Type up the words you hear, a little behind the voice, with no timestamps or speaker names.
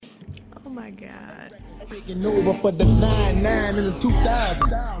my God. Taking over for the 99 in the 2000.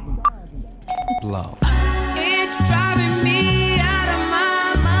 Blow. It's driving me out of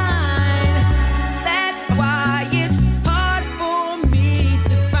my mind. That's why it's hard for me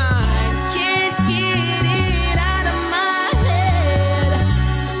to find. Can't get it out of my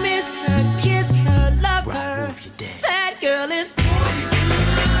head. Miss her, kiss her, love her. That girl is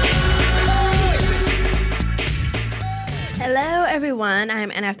Hello, everyone.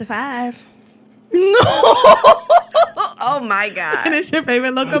 I'm N After 5. No. Oh, my God. And it's your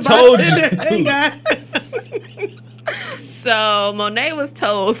favorite local told bartender. Hey, God. So, Monet was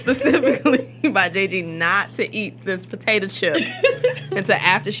told specifically by JG not to eat this potato chip until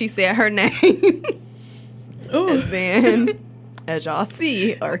after she said her name. Ooh. And then, as y'all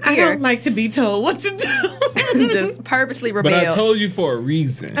see or I hear, don't like to be told what to do. just purposely But rebelled. I told you for a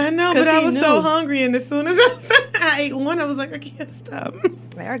reason. I know, 'Cause but I he was so knew. hungry, and as soon as I ate one, I was like, I can't stop.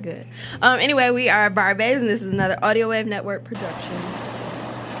 They are good. Anyway, we are Barbades, and this is another Audio Wave Network production.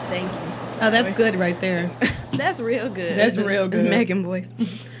 Thank you. Oh, that's good right there. That's real good. That's real good. Megan voice.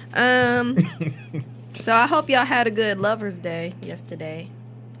 So I hope y'all had a good Lovers Day yesterday.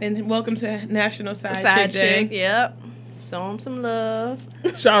 And welcome to National Side Side Chick Day. chick, yep. Show them some love.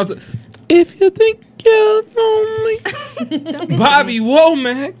 Shout out to If You Think You're Lonely, Bobby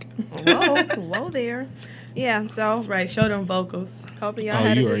Womack. Whoa there. Yeah, so That's right. Show them vocals. hoping y'all Oh,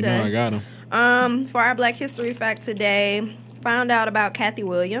 had a you good already know I day. got him. For our Black History fact today, found out about Kathy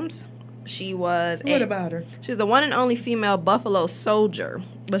Williams. She was What about her? She's the one and only female Buffalo soldier,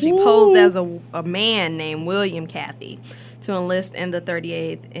 but she posed as a man named William Cathy to enlist in the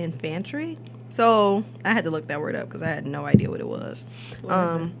 38th Infantry. So I had to look that word up because I had no idea what it was. What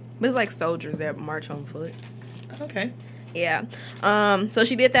is it? But it's like soldiers that march on foot. Okay. Yeah. So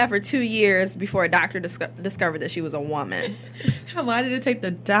she did that for 2 years before a doctor discovered that she was a woman. Why did it take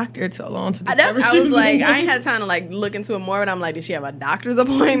the doctor so long to I discover was she was a like, I woman? ain't had time to like look into it more, but I'm like, did she have a doctor's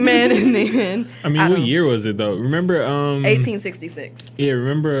appointment? And then I mean, what year was it though? Remember? 1866. Yeah,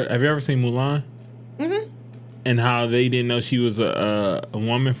 remember? Have you ever seen Mulan? Mm-hmm. And how they didn't know she was a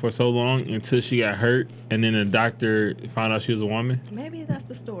woman for so long until she got hurt, and then the doctor found out she was a woman. Maybe that's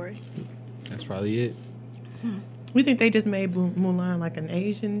the story. That's probably it. We think they just made Mulan like an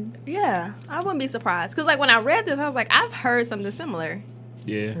Asian. Yeah, I wouldn't be surprised. Because, like, when I read this, I was like, I've heard something similar.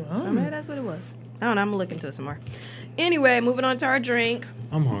 Yeah. So maybe that's what it was. I don't know. I'm going to look into it some more. Anyway, moving on to our drink.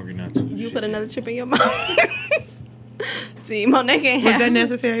 I'm hungry now too. You put another chip in your mouth. See, Monet can't Was have that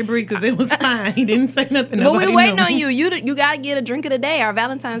necessary, Brie? Because it was fine. He didn't say nothing. But we Nobody waiting knew. on you. You got to get a drink of the day, our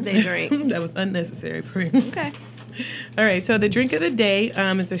Valentine's Day drink. That was unnecessary, Brie. Okay. All right, so the drink of the day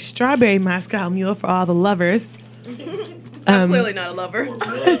is a strawberry Moscow Mule for all the lovers. I'm clearly not a lover.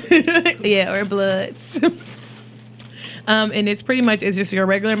 Yeah, or bloods. And it's pretty much, it's just your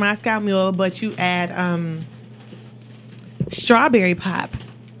regular Moscow Mule, but you add strawberry pop.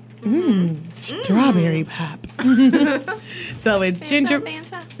 Strawberry pop. So it's ginger.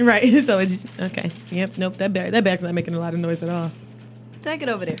 Fanta. Right, so it's, okay. Yep, nope, that bag's not making a lot of noise at all. Take it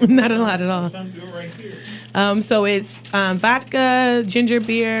over there. Not a lot at all. So it's vodka, ginger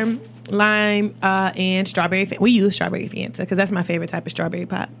beer, lime, and strawberry. We use strawberry Fanta because that's my favorite type of strawberry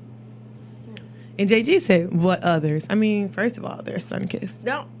pop. And JG said, "What others?" I mean, first of all, there's Sunkist.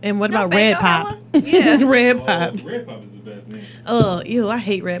 Don't. And what No, about Faygo Red had Pop? one? Yeah. Red Pop. Red Pop is the best name. Oh, ew! I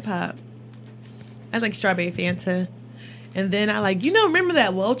hate Red Pop. I like strawberry Fanta, and then I like, remember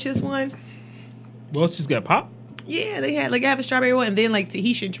that Welch's one? Well, it's just got pop. Yeah, they had I have a strawberry one, and then like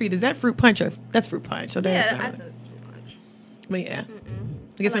Tahitian treat. Is that fruit punch or that's fruit punch? So that's Yeah, not I really- think But yeah,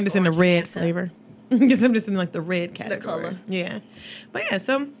 I guess I I'm like just in the orange red Fanta. flavor. I guess I'm just in like the red category. color. Yeah, but yeah,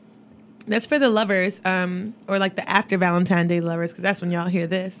 so that's for the lovers, or like the after Valentine's Day lovers, because that's when y'all hear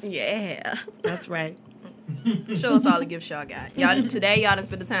this. Yeah. That's right. Show us all the gifts y'all got. Y'all today y'all done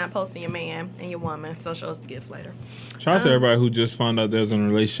spent the time posting your man and your woman, so show us the gifts later. Shout out to everybody who just found out there's in a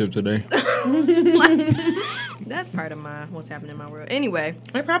relationship today. That's part of what's happening in my world. Anyway,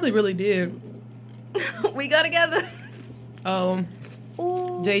 I probably really did. we go together. Oh,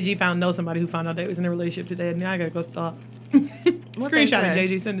 Ooh. JG know somebody who found out they was in a relationship today, and now I gotta go stalk. they Screenshot say? it,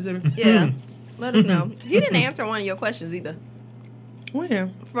 JG. Send it to me. Yeah. Let us know. He didn't answer one of your questions either. Where?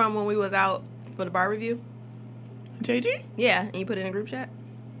 From when we was out for the bar review. JG? Yeah, and you put it in a group chat.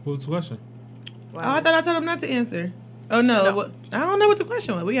 What was the question? Oh, I thought I told him not to answer. Oh no, No. What, I don't know what the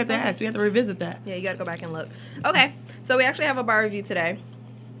question was. We have to ask. We have to revisit that. Yeah, you gotta go back and look. Okay, so we actually have a bar review today.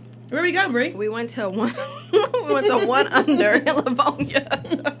 Where we go, Brie? We went to one. We went to One Under in Livonia.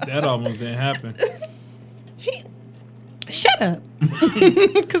 That almost didn't happen. Shut up.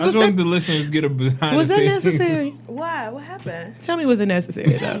 I Because just wanted the listeners to get a behind was the that scenes. necessary? Why? What happened? Tell me, was it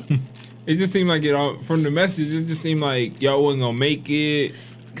necessary though? It just seemed like from the message. It just seemed like y'all wasn't gonna make it.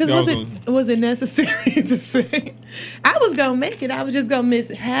 Because was it necessary to say I was gonna make it? I was just gonna miss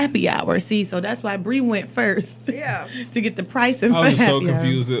happy hour. See, so that's why Bree went first. Yeah. To get the pricing. I was for so happy hour.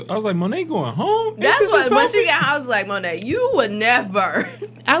 confused. I was like, Monet going home? That's what when she got. I was like, Monet, you would never.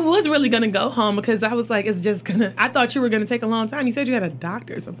 I was really gonna go home because I was like, it's just gonna. I thought you were gonna take a long time. You said you had a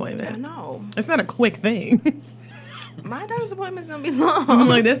doctor's appointment. I know. It's not a quick thing. My doctor's appointment's gonna be long. I'm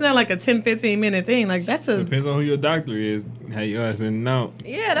like, that's not like a 10, 15 minute thing. Like that's a. Depends on who your doctor is. How you asking? No.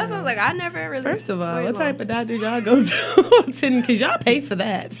 Yeah, that's what I was like. I never really. First of all, wait what long. type of doctor y'all go to? Because y'all pay for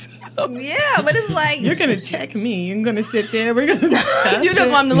that. So Yeah, but it's like you're gonna check me. You're gonna sit there. We're gonna discuss you just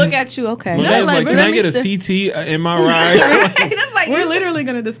it. want them to look at you. Okay. Monet was like, like, can I get a let me CT, MRI? That's like We're you- literally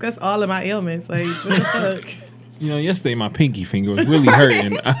gonna discuss all of my ailments. Like, what the fuck? You know, yesterday my pinky finger was really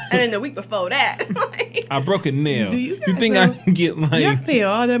hurting. And then the week before that, like, I broke a nail. Do you You guys think know- I can get Y'all like? pay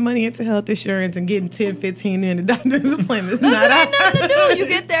all that money into health insurance and getting 10, 15 in the doctor's appointments. it Not ain't nothing to do. You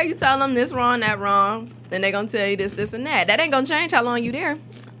get there, you tell them this wrong, that wrong, then they gonna tell you this, and that. That ain't gonna change how long you there.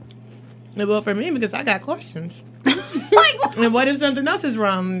 Well, for me, because I got questions. Like, And what if something else is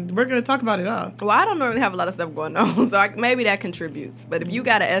wrong? We're gonna talk about it all. well, I don't normally have a lot of stuff going on, so maybe that contributes. But if you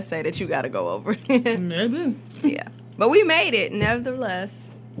got an essay that you got to go over, Maybe. yeah. But we made it,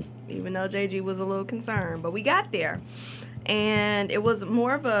 nevertheless, even though JG was a little concerned. But we got there. And it was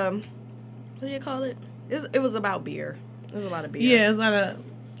more of a, what do you call it? It was about beer. There was a lot of beer. Yeah, it's a lot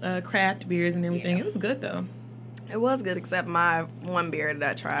of craft beers and everything. Yeah. It was good though. It was good, except my one beer that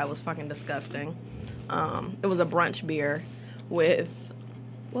I tried was fucking disgusting. It was a brunch beer with,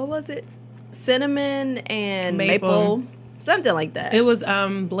 what was it? Cinnamon and maple. Something like that. It was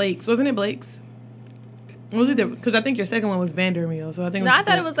Blake's, wasn't it Blake's? Was it? Because I think your second one was Vandermeer, so I think. No, I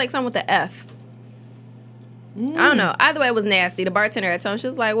thought it was like something with the F. I don't know. Either way, it was nasty. The bartender had told me, she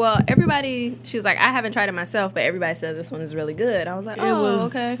was like, well, everybody, she was like, I haven't tried it myself, but everybody says this one is really good. I was like, It oh,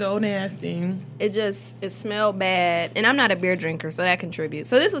 was okay. so nasty. It smelled bad. And I'm not a beer drinker, so that contributes.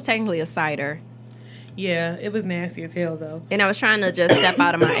 So this was technically a cider. Yeah, it was nasty as hell though. And I was trying to just step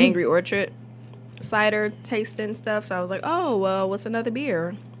out of my Angry Orchard cider tasting stuff. So I was like, oh, well, what's another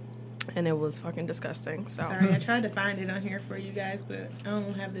beer? And it was fucking disgusting. So Sorry, I tried to find it on here for you guys, but I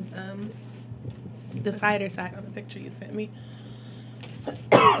don't have the cider side on the picture you sent me.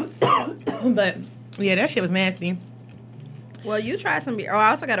 But yeah, that shit was nasty. well, you tried some beer. Oh,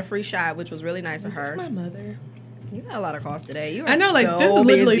 I also got a free shot, which was really nice of That's her. my mother. You got a lot of calls today. You are I know, like so this is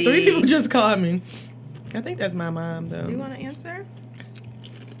literally busy. 3 people just called me. I think that's my mom though. Do you want to answer?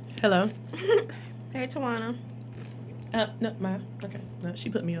 Hello. Hey, Tawana. No, ma. Okay, no, she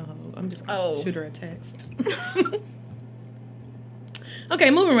put me on hold. I'm just gonna Oh. shoot her a text. Okay,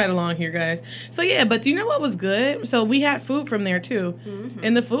 moving right along here, guys. So yeah, but do you know what was good? So we had food from there too,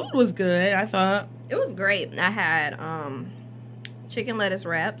 and the food was good. I thought, It was great. I had chicken lettuce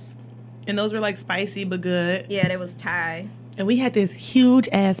wraps. and those were like spicy but good. Yeah, it was Thai. And we had this huge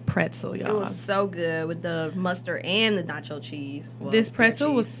ass pretzel, y'all. It was so good with the mustard and the nacho cheese. Well, This cream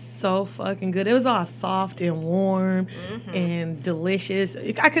pretzel was cheese. so fucking good. It was all soft and warm and delicious.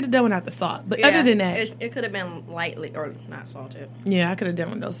 I could have done without the salt, but other than that, it could have been lightly or not salted. yeah, I could have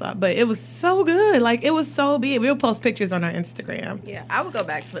done with no salt. But it was so good. Like it was so big. We'll post pictures on our Instagram. Yeah, I would go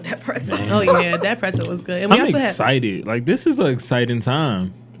back to that pretzel. Oh yeah, that pretzel was good. And we I'm also excited. Like this is an exciting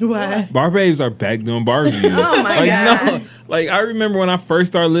time. had why? Bar babes are back doing Barbies. Oh, my like, God. No, like I remember when I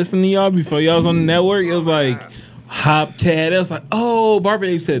first started listening to y'all before y'all was on the network. It was like Hopcat. It was like, oh, Bar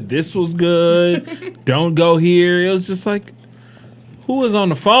Babe said this was good. Don't go here. It was just like, who was on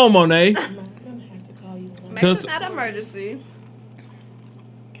the phone, Monet? I'm gonna have to call you. Maybe Tell- it's not an emergency.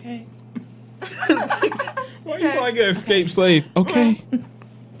 Okay. Why you sound like an escaped slave? Okay.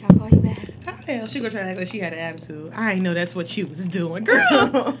 I'll call you back. How the hell she gonna try to act like she had an attitude? I ain't know that's what she was doing, girl.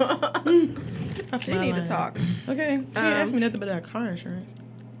 She need to talk. Okay. She ain't asked me nothing but our car insurance.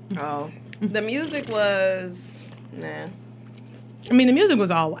 Oh, the music was nah. I mean, the music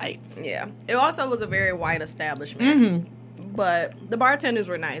was all white. Yeah, it also was a very white establishment. Mm-hmm. But the bartenders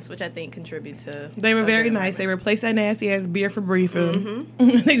were nice, which I think contribute to. They were a very good nice. They environment. replaced that nasty ass beer for brie food.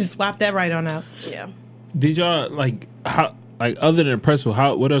 They just swapped that right on out. Yeah. Did y'all like how? Like other than pretzel,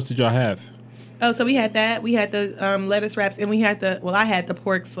 what else did y'all have? Oh, so we had that. We had the lettuce wraps, and we had I had the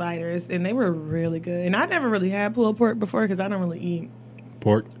pork sliders, and they were really good. And I never really had pulled pork before because I don't really eat,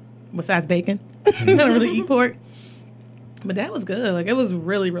 Pork. besides bacon. I don't really eat pork. But that was good. Like, it was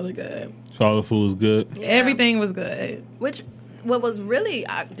really, really good. So all the food was good. Everything was good. What was really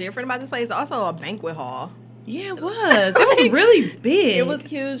different about this place is also a banquet hall. Yeah, it was. It was really big. It was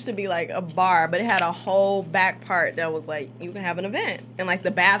huge to be like a bar, but it had a whole back part that was like you can have an event, and like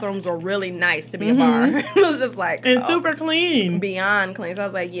the bathrooms were really nice to be a bar. It was just like and super clean. beyond clean. So I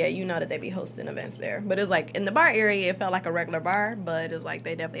was like, yeah, you know that they be hosting events there, but it was like in the bar area, it felt like a regular bar, but it was like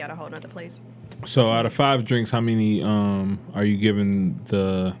they definitely had a whole nother place. So out of 5 drinks, how many are you giving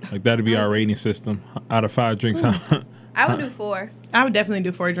the like that'd be our rating system? Out of 5 drinks, how, I would do 4. I would definitely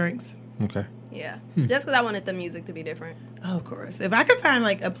do 4 drinks. okay. Yeah, just because I wanted the music to be different. Oh, of course. If I could find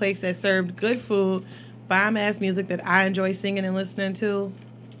like a place that served good food, bomb ass music that I enjoy singing and listening to,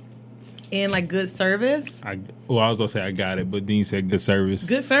 and like good service. I was gonna say I got it, but then you said good service.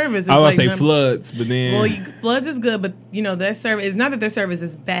 Good service. Is I was like say Floods, but then Well, Floods is good, but you know their service. It's not that their service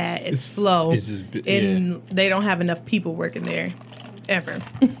is bad. It's slow. it's just and they don't have enough people working there, ever.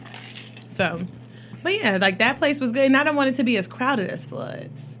 So, but yeah, like that place was good, and I don't want it to be as crowded as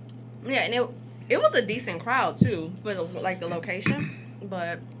Floods. Yeah, and it was a decent crowd too for the, like the location,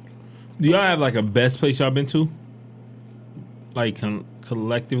 but Do y'all have like a best place y'all been to? Like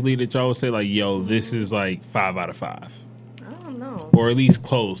collectively that y'all would say like, yo, this is like 5 out of 5, I don't know. or at least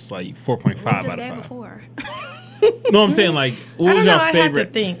close, like 4.5 out of 5. Before. No, I'm saying like, what I was don't know. your I have to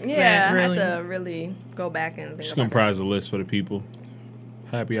favorite? think. Yeah, that, really. I had to really go back and think Just about comprise a list for the people.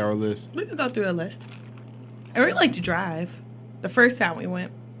 Happy hour list. We could go through a list. I really like to drive. The first time we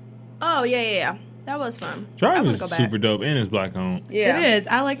went. that. Oh yeah. That was fun. I Driving wanna is go back. super dope and it's black owned. Yeah, It is.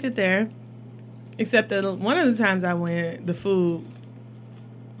 I liked it there. Except that one of the times I went, the food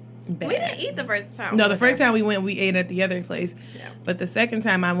bad. We didn't eat the first time. No, we the went first there. time we went, we ate at the other place. Yeah, But the second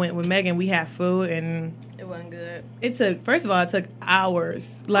time I went with Megan, we had food, and it wasn't good. it took, first of all, it took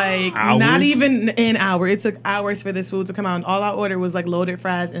hours. Like, Hours? not even an hour. It took hours for this food to come out. And all I ordered was, like, loaded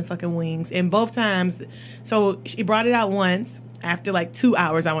fries and fucking wings. And both times, so she brought it out once after, like, 2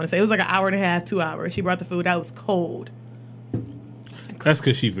 hours, I want to say. It was like an hour and a half, 2 hours. She brought the food out. It was cold. That's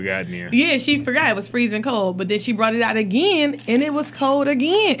because she forgot near. Yeah, she forgot it was freezing cold. But then she brought it out again, and it was cold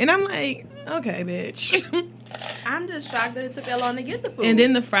again. And I'm like, okay, bitch. I'm just shocked that it took that long to get the food. And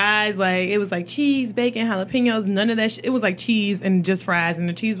then the fries, like, it was like cheese, bacon, jalapenos, none of that shit. It was like cheese and just fries. And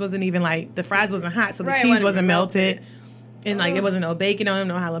the cheese wasn't even like, the fries wasn't hot, so the Right, cheese wasn't wasn't melted. melted. And like, it wasn't no bacon on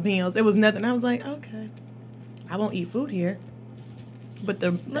them, no jalapenos. It was nothing. I was like, okay, I won't eat food here. But the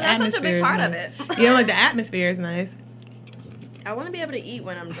that's such a big atmosphere is part of nice. it. Yeah, like the atmosphere is nice. I want to be able to eat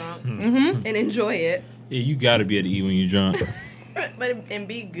when I'm drunk Mm-hmm. and enjoy it, Yeah, you gotta be able to eat when you're drunk. but and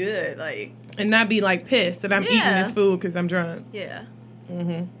be good. Like, And not be like pissed that I'm eating Yeah. this food because I'm drunk. yeah.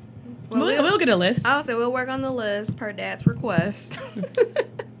 Mm-hmm. Well, We'll get a list. I'll say we'll work on the list per Dad's request.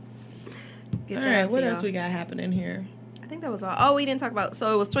 Get All that out right, to what y'all. else we got happening here? I think that was all. Oh, we didn't talk about.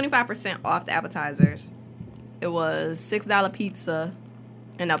 So it was 25% off the appetizers. It was $6 pizza,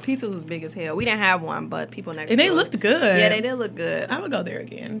 and now pizzas was big as hell. We didn't have one, but people next. And to they us- looked good. Yeah, they did look good. I would go there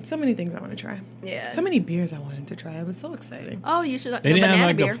again. So many things I want to try. Yeah. So many beers I wanted to try. It was so exciting. Oh, you should. They the didn't have banana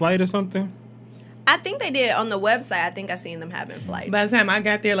like beer. a flight or something? I think they did on the website. I think I seen them having flights. By the time I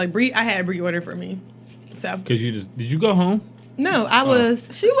got there, like Bree, I had Bree order for me. So Because did you go home? no, I was.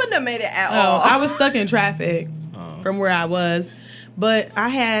 she wouldn't have made it at Oh, all. I was stuck in traffic Oh. from where I was, but I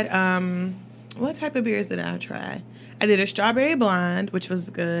had what type of beers did I try? I did a strawberry blonde, which was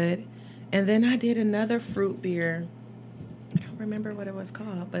good, and then I did another fruit beer. I don't remember what it was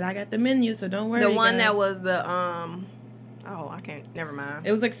called, but I got the menu, so don't worry. the one that guys. was the Oh, I can't. Never mind.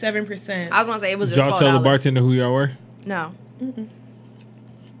 It was like 7%. I was gonna say it was Did just y'all $4. tell the bartender who y'all were? No,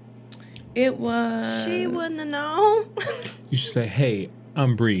 It was. she wouldn't have known. You should say, hey,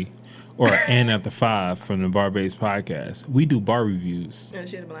 I'm Bree. Or Ann at the 5 from the Bar Base podcast. We do bar reviews. And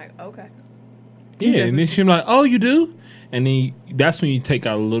she'd have been like, okay. Yeah, and then she'd be like, oh, you do? And then that's when you take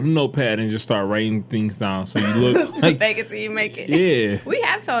out a little notepad and just start writing things down. So you look like, Fake it till you make it. yeah. We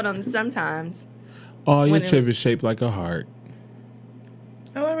have told them sometimes. Oh, your When it chip was- is shaped like a heart.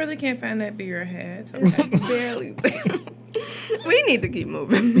 Oh, I really can't find that beer I had. Okay. Barely. We need to keep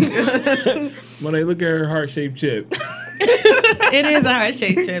moving. When they look at her heart-shaped chip. It is a heart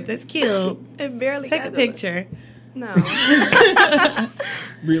shaped chip. That's cute. It barely Take a got picture. No.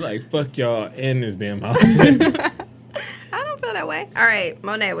 Be like, fuck y'all and this damn house. I don't feel that way. All right,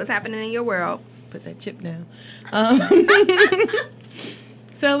 Monet, what's happening in your world? Put that chip down.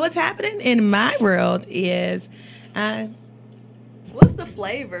 So what's happening in my world is What's the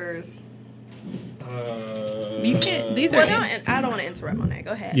flavors? you can't. These Well, are. I don't want to interrupt Monet.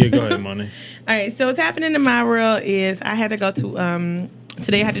 Go ahead. Yeah, go ahead, Money. All right, so what's happening in my world is I had to go to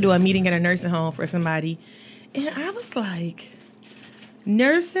today I had to do a meeting at a nursing home for somebody, and I was like,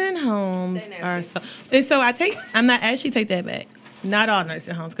 nursing homes They are nasty. so. And so I actually take that back. Not all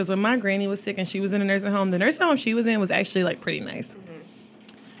nursing homes, because when my granny was sick and she was in a nursing home, the nursing home she was in was actually like pretty nice.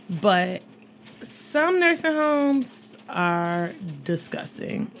 But some nursing homes are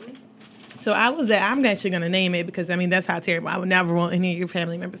disgusting. So I'm actually going to name it because, I mean, that's how terrible. I would never want any of your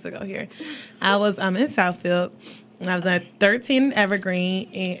family members to go here. I was in Southfield. I was at 13 Evergreen,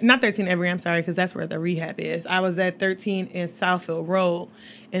 and not 13 Evergreen, I'm sorry, because that's where the rehab is. I was at 13 in Southfield Road,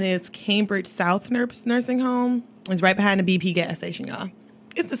 and it's Cambridge South Nursing Home. It's right behind the BP gas station, y'all.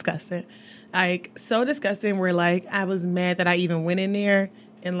 It's disgusting. Like, so disgusting where, like, I was mad that I even went in there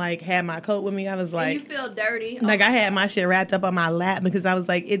and, like, had my coat with me. I was like... And you feel dirty. Like, I had my shit wrapped up on my lap because I was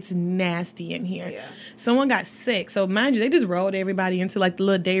like, it's nasty in here. Yeah. Someone got sick. So, mind you, they just rolled everybody into, like, the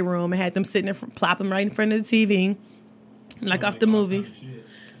little day room and had them sitting there, plopping right in front of the TV. Like, off the movies.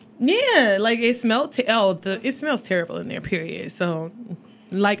 Yeah, like, it smelled... it smells terrible in there, period. So,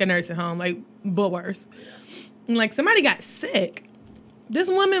 like a nursing home, like, but worse. Like, somebody got sick. This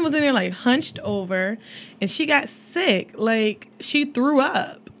woman was in there, like, hunched over, and she got sick. Like, she threw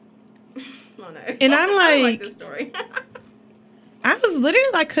up. Oh, no. And I'm I like this story. I was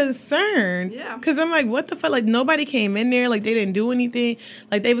literally, like, concerned. Yeah. Because I'm like, what the fuck? Like, nobody came in there. Like, they didn't do anything.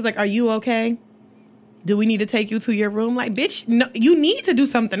 Like, they was like, are you okay? Do we need to take you to your room? Like, bitch, no, you need to do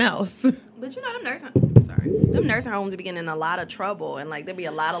something else. But you know, them nursing homes be getting in a lot of trouble, and like there be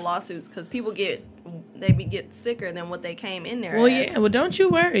a lot of lawsuits because people get sicker than what they came in there. Well, as. yeah. Well, don't you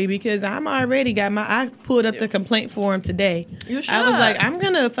worry because I'm already got I pulled up the complaint form today. You should. I was like, I'm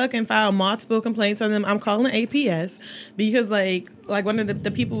gonna fucking file multiple complaints on them. I'm calling APS because like one of the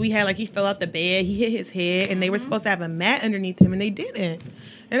people we had, like, he fell out the bed, he hit his head, and they were supposed to have a mat underneath him, and they didn't.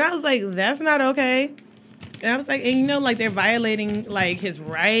 And I was like, that's not okay. And I was like, and you know, like, they're violating, like, his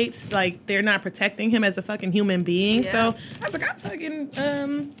rights. Like, they're not protecting him as a fucking human being. Yeah. So I was like,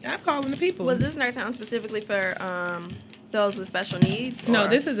 I'm calling the people. Was this nursing home specifically for those with special needs? No, or-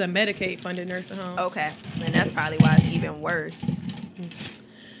 this is a Medicaid-funded nursing home. Okay. And that's probably why it's even worse.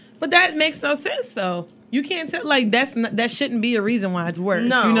 But that makes no sense, though. You can't tell, like, that shouldn't be a reason why it's worse.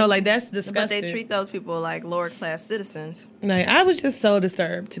 No. You know, like, that's disgusting. But they treat those people like lower-class citizens. Like, I was just so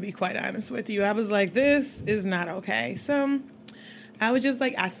disturbed, to be quite honest with you. I was like, this is not okay. So I was just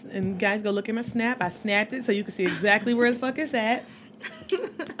like, and guys, go look at my snap. I snapped it so you can see exactly where the fuck it's at.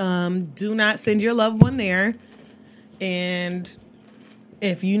 Do not send your loved one there. And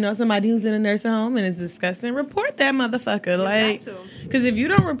if you know somebody who's in a nursing home and it's disgusting, report that motherfucker. Like, because if you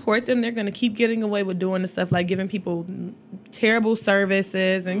don't report them, they're going to keep getting away with doing the stuff like giving people terrible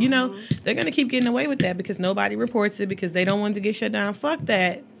services. And, you know, they're going to keep getting away with that because nobody reports it because they don't want to get shut down. Fuck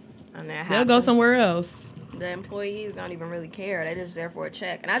that. And that They'll go somewhere else. The employees don't even really care. They're just there for a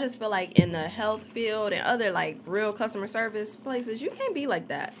check. And I just feel like in the health field and other, like, real customer service places, you can't be like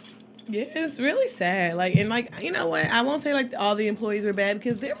that. Yeah, it's really sad. Like, and like, you know what? I won't say like all the employees were bad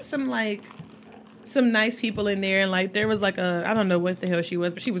because there was some nice people in there, and like there was like I don't know what the hell she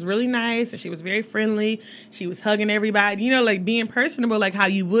was, but she was really nice and she was very friendly. She was hugging everybody, you know, like being personable, like how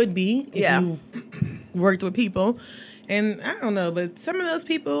you would be if you worked with people. And I don't know, but some of those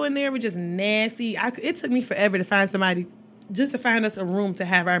people in there were just nasty. It took me forever to find somebody, just to find us a room to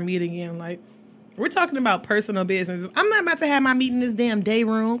have our meeting in. Like, we're talking about personal business. I'm not about to have my meeting in this damn day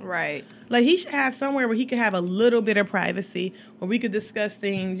room. Right. Like, he should have somewhere where he could have a little bit of privacy, where we could discuss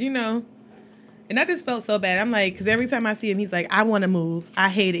things, you know. And I just felt so bad. I'm like, because every time I see him, he's like, I want to move. I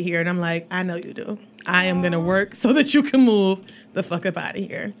hate it here. And I'm like, I know you do. I am going to work so that you can move the fuck up out of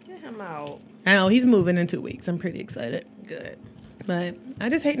here. Get him out. I know, he's moving in 2 weeks. I'm pretty excited. Good. But I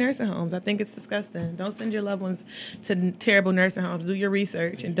just hate nursing homes. I think it's disgusting. Don't send your loved ones to terrible nursing homes. Do your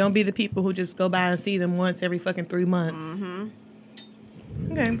research. And don't be the people who just go by and see them once every fucking 3 months.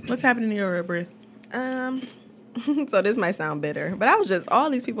 Mm-hmm. Okay. What's happening in your Brie? So this might sound bitter, but I was just, all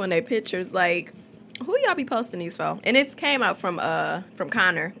these people in their pictures, like, who y'all be posting these for? And it came out from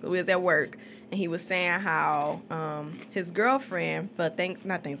Connor, who was at work. And he was saying how his girlfriend for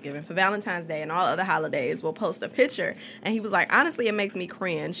for Valentine's Day and all other holidays will post a picture. And he was like, honestly, it makes me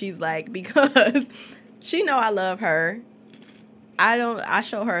cringe. She's like, because she know I love her. I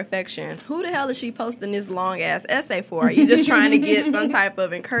show her affection. Who the hell is she posting this long ass essay for? Are you just trying to get some type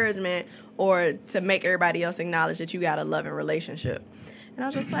of encouragement or to make everybody else acknowledge that you got a loving relationship? And I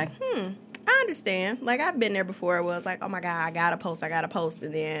was just like, I understand. Like, I've been there before. It was like, oh my God, I gotta post.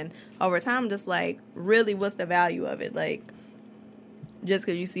 And then over time, I'm just like, really, what's the value of it? Like, just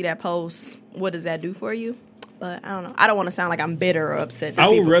because you see that post, what does that do for you? But I don't know. I don't want to sound like I'm bitter or upset. I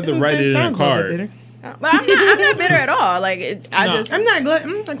would rather write it in a card. But I'm not bitter at all. Like, I'm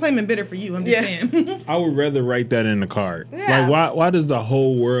not claiming bitter for you. I'm just saying. I would rather write that in a card. Yeah. Like, why does the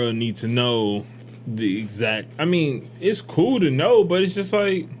whole world need to know the exact. I mean, it's cool to know, but it's just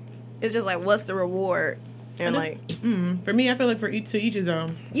like It's just like, what's the reward? And like, For me, I feel like to each his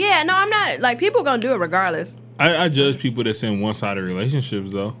own. yeah, no, I'm not like people gonna do it regardless. I judge people that's in one-sided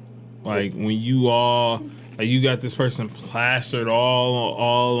relationships though. Like when you all like you got this person plastered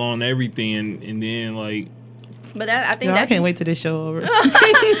all on everything, and then like But I think No, that I can't wait till this show over. Well,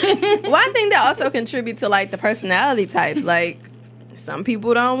 I think that also contributes to like the personality types. Like some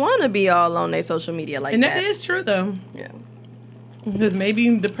people don't want to be all on their social media like And that. that is true though. Yeah. Because maybe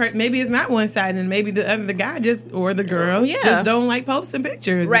maybe it's not one sided, and maybe the guy just or the girl Yeah. just don't like posting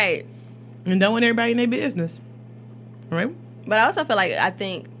pictures, Right. And don't want everybody in their business, right? But I also feel like I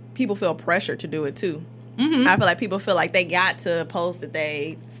think people feel pressure to do it too. I feel like people feel like they got to post that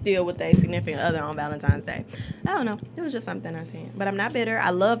they still with their significant other on Valentine's Day. I don't know. It was just something I seen. But I'm not bitter. I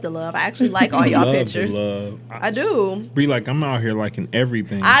love the love. I actually like all y'all love the pictures. love. I do. Be like, I'm out here liking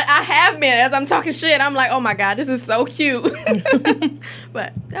everything. I have been. As I'm talking shit, I'm like, oh my God, this is so cute.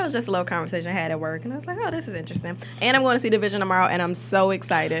 But that was just a little conversation I had at work. And I was like, oh, this is interesting. And I'm going to see Division tomorrow, and I'm so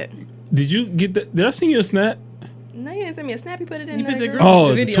excited. Did you get that? Did I send you a snap? No, you didn't send me a snap. You put it in You put the group. group- Oh,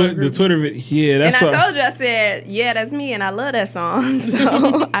 the, video the group. Twitter video. Yeah, that's And what. I told you, I said, yeah, that's me, and I love that song.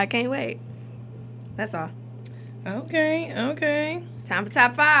 So I can't wait. That's all. Okay. Time for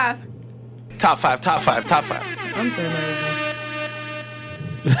top 5. Top 5, top 5, top 5. I'm so lazy.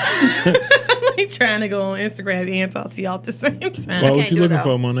 I'm like trying to go on Instagram and talk to y'all at the same Well, time. what can't you do it, looking though.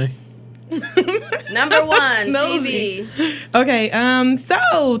 for, Monet? Number 1, Nosy. TV. Okay,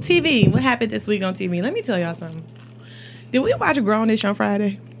 so TV. What happened this week on TV? Let me tell y'all something. Did we watch Grownish on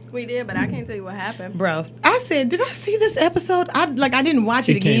Friday? We did, but I can't tell you what happened. Bro, I said, did I see this episode? I didn't watch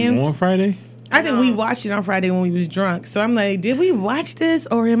it It came again. on Friday. I think we watched it on Friday when we was drunk. So I'm like, did we watch this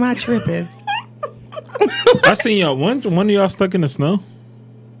or am I tripping? I seen y'all. One of y'all stuck in the snow.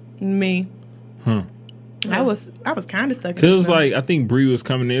 Me. Huh. I was kind of stuck. Cause it was like I think Bree was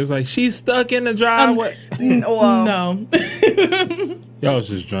coming in. It was like she's stuck in the driveway. Well, no. Y'all was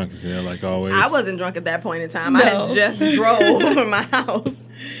just drunk as hell, like always. I wasn't drunk at that point in time. No. I had just drove from my house.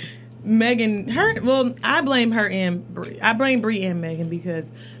 Megan, I blame her and Bree. I blame Bree and Megan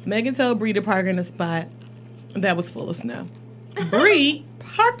because Megan told Bree to park in a spot that was full of snow. Bree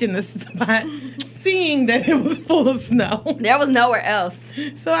parked in the spot seeing that it was full of snow. There was nowhere else.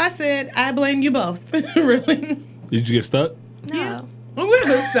 So I said, I blame you both. Really? Did you get stuck? No. Where's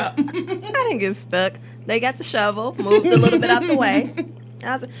the stuff? I didn't get stuck. They got the shovel, moved a little bit out the way.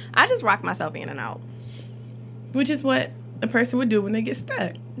 I just rocked myself in and out. Which is what a person would do when they get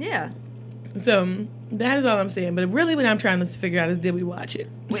stuck. Yeah. So that is all I'm saying. But really what I'm trying to figure out is did we watch it?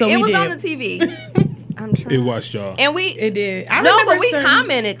 So it we was did. on the TV. I'm trying. It watched y'all. And we It did. I no, remember but we certain-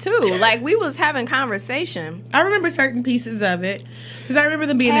 commented too. Like we was having conversation. I remember certain pieces of it because I remember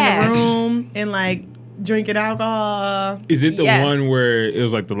them being Cash. in the room and like drinking alcohol. Is it the Yeah. one where it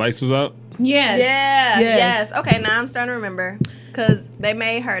was like the lights was out? Yes. Yeah. Yes. Yes. Okay. Now I'm starting to remember because they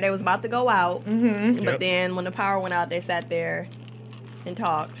made her. They was about to go out, Mm-hmm. but Yep. then when the power went out, they sat there and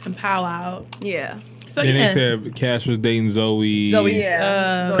talked. And pow out. Yeah. So And yeah. they said Cash was dating Zoe. Zoe,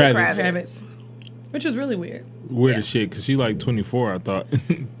 Yeah. Zoe Kravitz. Kravitz. Which was really weird. Weird Yeah. as shit because she like 24. I thought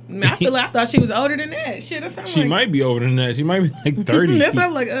I thought she was older than that. Shit, that's she might be older than that. She might be like 30. That's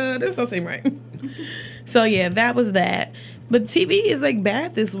I'm like, this don't seem right. So yeah, that was that. But TV is like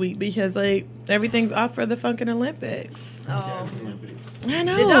bad this week because like everything's off for the fucking Olympics. Oh. I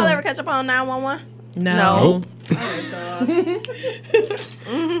know. Did y'all ever catch up on 911? No. Nope.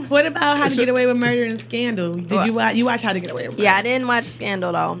 What about How to Get Away with Murder and Scandal? Did What? you watch? You watch How to Get Away with Murder? Yeah, I didn't watch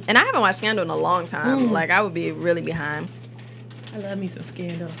Scandal though, and I haven't watched Scandal in a long time. Like I would be really behind. I love me some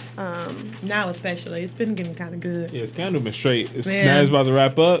Scandal. Um, Now especially, it's been getting kind of good. Yeah, Scandal been straight. It's Man. now it's about to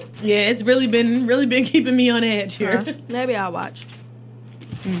wrap up. Yeah, it's really been keeping me on edge here. maybe I'll watch.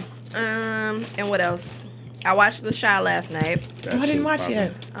 And what else? I watched The Chi last night. That I shit didn't was watch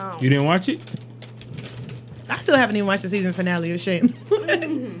yet. Oh. You didn't watch it? I still haven't even watched the season finale of Shame.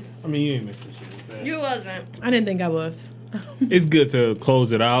 I mean, you ain't missed the shit. You wasn't. I didn't think I was. It's good to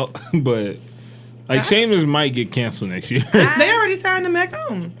close it out, but like Shameless might get canceled next year. They already signed them back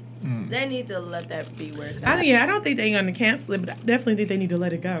home. They need to let that be where it's I at. don't think they're going to cancel it, but I definitely think they need to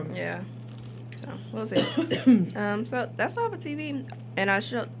let it go. Yeah. So we'll see. So that's all for TV. And I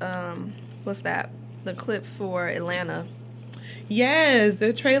showed what's that? The clip for Atlanta. Yes,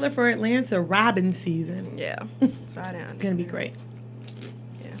 the trailer for Atlanta Robin season. Yeah. So I didn't. It's going to be great.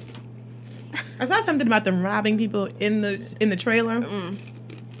 Yeah. I saw something about them robbing people in the trailer.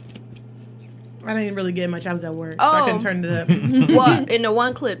 I didn't really get much. I was at work, so I Oh. couldn't turn it up. Well, in the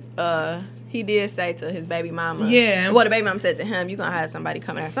one clip, He did say to his baby mama. Yeah. Well, the baby mama said to him, "You're gonna have somebody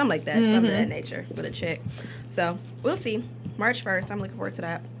coming out, something like that, something of that nature, with a check." So we'll see. March 1st. I'm looking forward to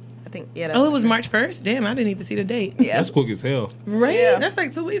that. I think. Yeah. That's Oh, it was March 1st? Damn, I didn't even see the date. Yeah. That's quick as hell. Right? Yeah. That's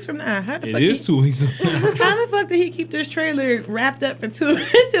like 2 weeks from now. How the It fuck is 2 weeks. How the fuck did he keep this trailer wrapped up for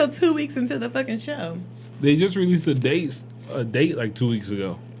until 2 weeks into the fucking show? They just released a date like 2 weeks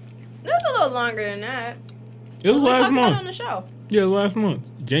ago. That's a little longer than that. It was We last talked about it on month. the show. Yeah, last month,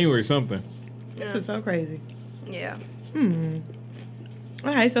 January something. This is so crazy. Yeah.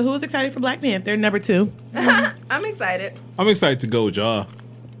 All right, so who was excited for Black Panther? Number 2. I'm excited. I'm excited to go with y'all.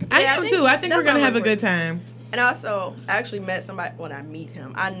 I Yeah, I am think too. I think that's we're gonna what I'm have a looking good time. And also, I actually met somebody when I meet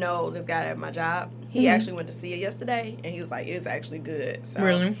him. I know this guy at my job. He actually went to see it yesterday, and he was like, "It's actually good." So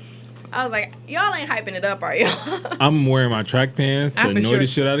Really? I was like, "Y'all ain't hyping it up, are y'all?" I'm wearing my track pants to I for annoy sure- the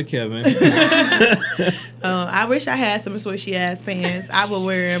shit out of Kevin. I wish I had some swishy ass pants. I would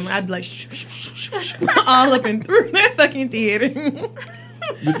wear them. I'd be like all up and through that fucking theater.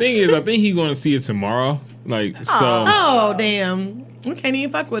 The thing is, I think he's going to see it tomorrow. Like, so Oh damn! We can't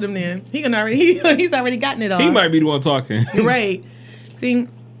even fuck with him then. He's already gotten it all. he might be the one talking. Right. See,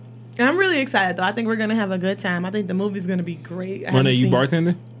 I'm really excited though. I think we're gonna have a good time. I think the movie's gonna be great. I Monet, you haven't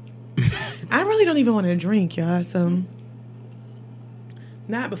bartending? seen- I really don't even want to drink, y'all. So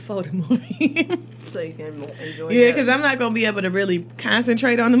not before the movie. so you can enjoy. Yeah, that. because I'm not gonna be able to really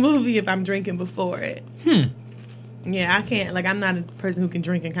concentrate on the movie if I'm drinking before it. Yeah, I can't. Like, I'm not a person who can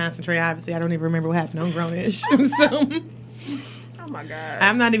drink and concentrate. Obviously, I don't even remember what happened on Grownish. So Oh my god.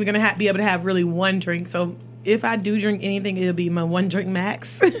 I'm not even gonna be able to have really one drink. So if I do drink anything, it'll be my one drink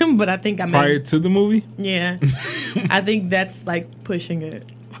max. But I think I may. Prior to the movie? Yeah, I think that's like pushing it.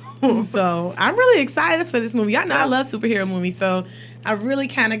 So I'm really excited for this movie. I know I love superhero movies, so I really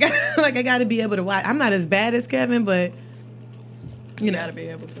kind of got like I got to be able to watch. I'm not as bad as Kevin, but you know, gotta be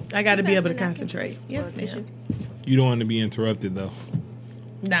able to. I got to be You able to guys been concentrate. Yes, Want a tissue? ma'am. You don't want to be interrupted, though.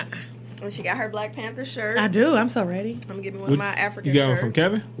 Nah, Well, she got her Black Panther shirt. I do. I'm so ready. I'm gonna give me one of my African You got shirts. one from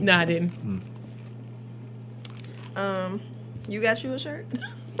Kevin? No, I didn't. You got you a shirt?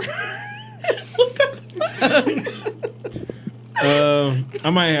 I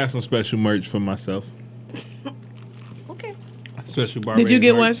might have some special merch for myself. Okay. Special bar. Did you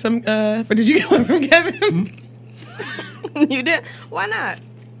get one from? Did you get one from Kevin? You did? Why not?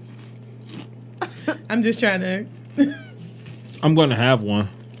 I'm just trying to. I'm going to have one.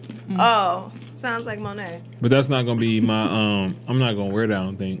 Oh, sounds like Monet. But that's not going to be my, I'm not going to wear that, I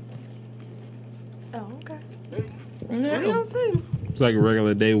don't think. Oh, okay. No. We gonna see. It's like a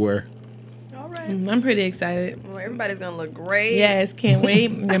regular day wear. All right. I'm pretty excited. Well, everybody's gonna look great. Yes, can't wait.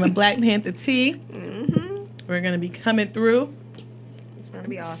 Get my Black Panther tee. Mm-hmm. We're gonna be coming through It's gonna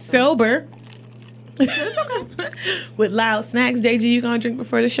be awesome. sober. With loud snacks. JG, you gonna drink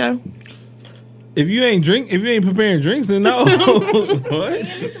before the show? If you ain't preparing drinks, then no. What?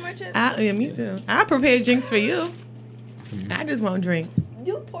 Give me some more chips. Yeah, me too. I'll prepare drinks for you. I just won't drink.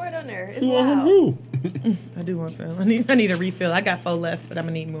 You pour it on there. It's You want loud. some who? I do want some. I need a refill. I got 4 left, but I'm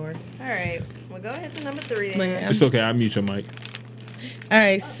gonna need more. All right. Well, go ahead to number 3 then. But yeah. It's okay. I mute your mic. All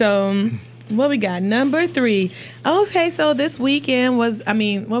right, so what we got? Number 3. Okay, so this weekend was,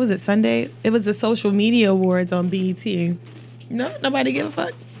 what was it, Sunday? It was the social media awards on BET. No, nobody give a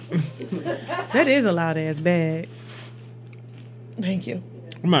fuck. That is a loud ass bag. Thank you.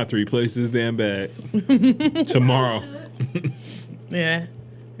 I'm at 3 places, damn bag. Tomorrow. Yeah.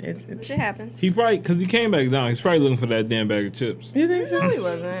 It's Shit happens. He probably, because he came back down, he's probably looking for that damn bag of chips. You think No, he so?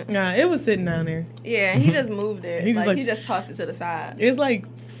 wasn't. Nah, it was sitting down there. Yeah, he just moved it. He just He just tossed it to the side. It's like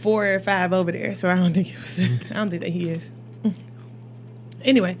 4 or 5 over there, so I don't think it was. I don't think that he is.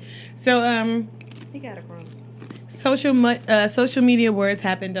 Anyway, so He got a crumbs. social media awards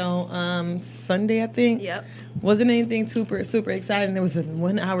happened on Sunday, I think. Yep. Wasn't anything super exciting. It was a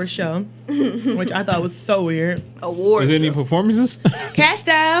 1-hour show, which I thought was so weird. Award Is there any show. performances? Cash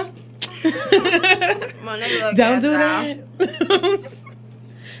down. Monet love Don't Cash do Doll. that.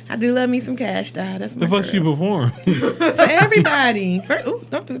 I do love me some cash down. That's my The fuck girl. she perform? For everybody. Ooh,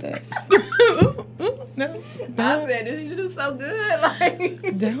 don't do that. Ooh, no. I Don't, said, did you do so good?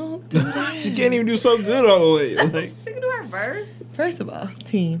 Like, don't do that. She can't even do so good all the way. Like, she can do her verse. First of all,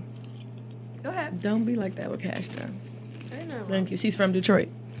 team, Go ahead. don't be like that with cash down. I know. Thank you. She's from Detroit.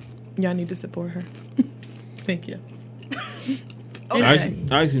 Y'all need to support her. Thank you. I Okay.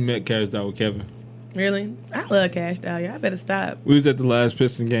 actually met Cash Doll with Kevin. Really? I love cash down. Y'all better stop. We was at the last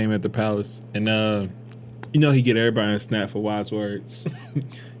Piston game at the Palace, and You know he get everybody on Snap for wise words.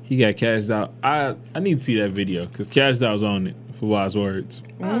 He got cashed out. I need to see that video because Cashed Out was on it for wise words.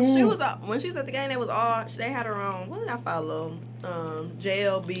 She was when she was at the game. They had her on. What did I follow?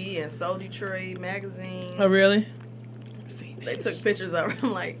 JLB and Soul Detroit magazine. Oh, really? They took pictures of her.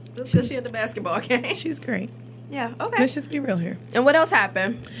 I'm like, because she at the basketball game. She's great. Yeah. Okay. Let's just be real here. And what else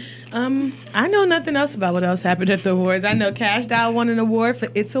happened? I know nothing else about what else happened at the awards. I know Cashed Out won an award for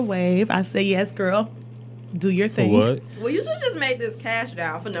It's a Wave. I say yes, girl. Do your For thing. what? Well, you should just make this Cashed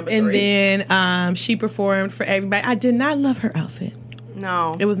Out for number And 3. then she performed for everybody. I did not love her outfit.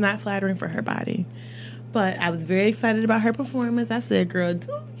 No. It was not flattering for her body. But I was very excited about her performance. I said, girl,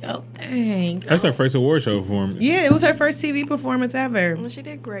 do your thing. That's her first award show performance. Yeah, it was her first TV performance ever. Well, she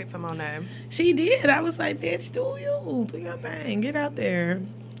did great for Monet. She did. I was like, bitch, do your thing. Get out there.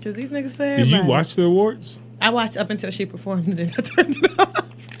 Because these niggas for Did everybody. you watch the awards? I watched up until she performed and then I turned it off.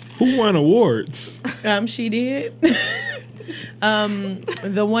 Who won awards? She did. The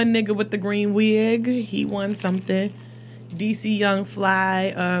one nigga with the green wig, he won something. DC Young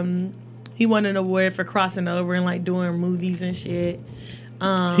Fly, he won an award for crossing over and like doing movies and shit.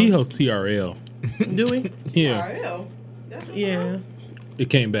 He hosts TRL. Do we? Yeah, Yeah. it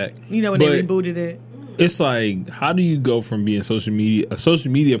came back. You know when But they rebooted it. It's like, how do you go from being a social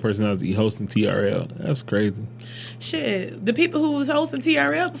media personality hosting TRL? That's crazy. Shit, the people who was hosting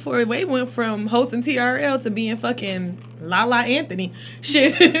TRL before, they went from hosting TRL to being fucking Lala Anthony.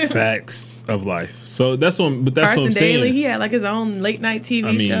 Shit. Facts of life. So that's what. But that's Carson what I'm Daly, saying. he had like his own late night TV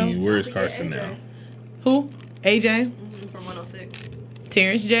I mean, show. where's Carson now? Who? AJ? From 106.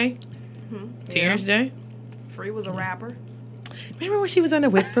 Terrence J? Terrence J? Free was a rapper. Remember when she was on the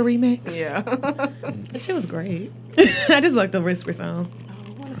Whisper remix? Yeah. That shit was great. I just like the Whisper song.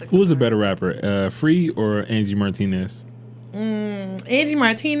 Who was a better rapper, Free or Angie Martinez? Angie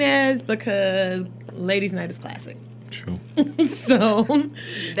Martinez, because Ladies Night is classic. True. So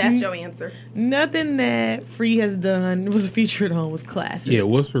That's your answer. nothing that Free has done was featured on was classic. Yeah,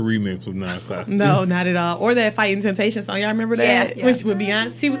 Whisper remix was not a classic. No, not at all. Or that Fighting Temptation song. Y'all remember that? Yeah. When she with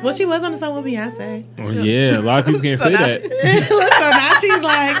Beyonce. She was on the song with Beyonce. Oh, yeah, a lot of people can't say now that. So now she's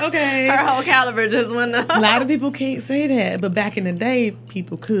like, okay. Her whole caliber just went up. A lot of people can't say that, but back in the day,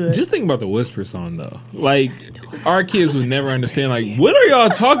 people could. Just think about the Whisper song though. Like, our kids would never understand. Like, what are y'all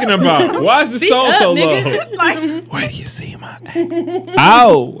talking about? Why is the song up, so nigga. low? Like, Where do you see my?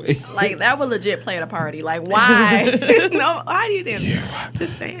 Ow! like that would legit play at a party. Like, why? No, why do you think?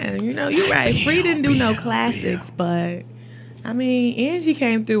 Just saying, you're right. Free didn't do no classics, but I mean, Angie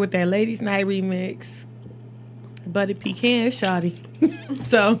came through with that Ladies Night remix. Buddy Pecan, shawty.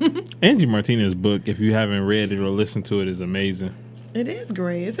 So Angie Martinez's book, if you haven't read it or listened to it, is amazing. it is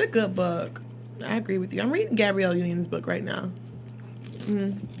great. It's a good book. I agree with you. I'm reading Gabrielle Union's book right now.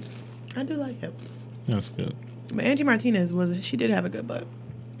 I do like it. That's good. But Angie Martinez she did have a good book.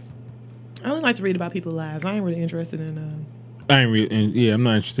 I only like to read about people's lives. I ain't really interested in I ain't really, yeah, I'm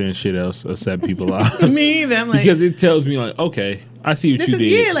not interested in shit else except people lives. me either. I'm like, Because it tells me like, okay, I see what this you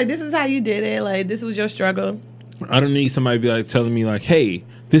is did. like this is how you did it. Like this was your struggle. I don't need somebody to be like telling me like, hey,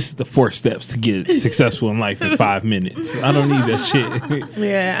 this is the 4 steps to get successful in life in 5 minutes. I don't need that shit.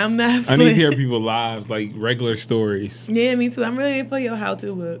 Yeah, I'm not. I need to hear people's lives, like regular stories. Yeah, me too. I'm really for your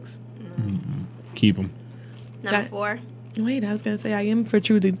how-to books. Keep them. Number 4. Wait, I was gonna say I am for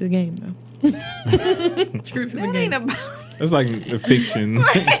True to the Game though. True to the That Game. ain't about. That's like a fiction.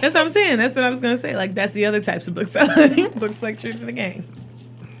 That's what I'm saying. That's what I was gonna say. Like that's the other types of books I like. Books like True to the Game.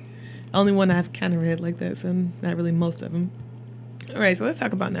 Only one I've kind of read like that, so not really most of them. All right, so let's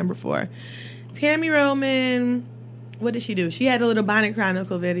talk about number 4. Tammy Roman. What did she do? She had a little Bonnet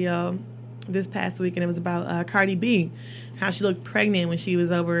Chronicle video this past week, and it was about Cardi B, how she looked pregnant when she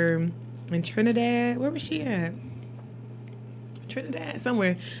was over in Trinidad. Where was she at? Trinidad,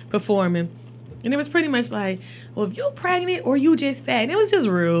 somewhere, performing. And it was pretty much like, well, if you pregnant or you just fat. And it was just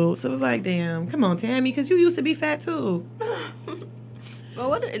rude. So it was like, damn, come on, Tammy, because you used to be fat too.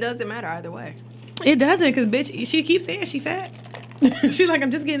 Well, it doesn't matter either way. It doesn't, because, bitch, she keeps saying she fat. She's like,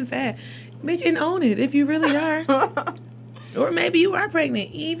 I'm just getting fat. Bitch, and own it if you really are. Or maybe you are pregnant,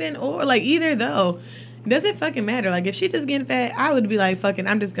 either though. It doesn't fucking matter. Like, if she just getting fat, I would be like, fucking,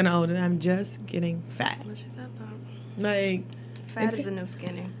 I'm just going to own it. I'm just getting fat. What you said though? Like, Fat is the new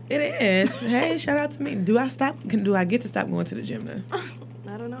skinny. it is. Hey, shout out to me. Do I get to stop going to the gym now?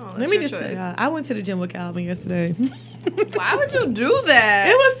 I don't know. Let me just tell y'all, I went to the gym with Calvin yesterday. Why would you do that?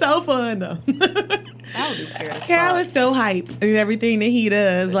 It was so fun though. I would be scared as Cal fuck. is so hype and everything that he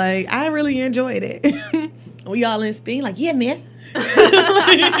does. Like, I really enjoyed it. We all in Spain, like, yeah, man.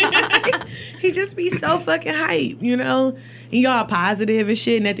 Like, he just be so fucking hype, you know? He all positive and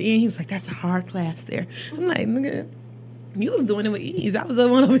shit. And at the end, he was like, that's a hard class there. I'm like, nigga, you was doing it with ease. I was the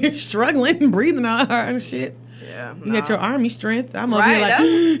one over here struggling and breathing all hard and shit. Yeah. You got your army strength. I'm over Right,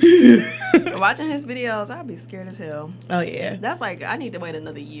 here like, Watching his videos, I'd be scared as hell. oh, yeah. That's like, I need to wait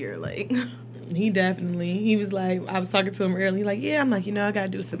another year. Like, He was like, I was talking to him earlier. He like, yeah, I'm like, I got to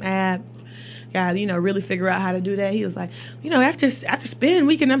do some ab. Got to, really figure out how to do that. He was like, after spin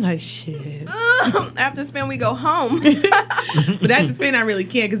weekend, I'm like, shit. after spin, we go home. But after spin, I really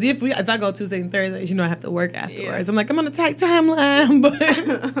can't. Because if I go Tuesdays and Thursdays, I have to work afterwards. Yeah. I'm like, I'm on a tight timeline. But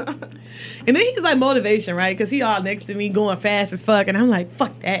and then he's like motivation, right? Because he all next to me going fast as fuck. And I'm like,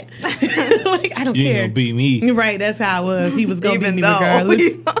 fuck that. Like, I don't You care. ain't gonna beat me. Right, that's how I was. He was going to beat Even me though.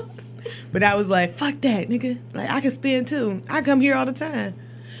 regardless. But I was like, fuck that, nigga. Like, I can spin too. I come here all the time.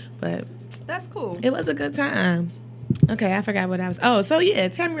 But That's cool. it was a good time. Okay, I forgot what I was. Oh, so yeah,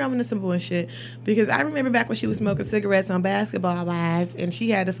 Tammy Roman is some bullshit. Because I remember back when she was smoking cigarettes on Basketball Wives and she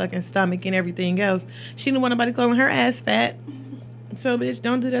had the fucking stomach and everything else. She didn't want nobody calling her ass fat. So, bitch,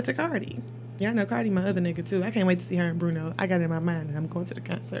 don't do that to Cardi. Y'all know Cardi my other nigga too. I can't wait to see her and Bruno. I got it in my mind and I'm going to the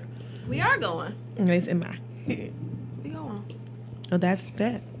concert. We are going. And it's in my head. We going. Oh, that's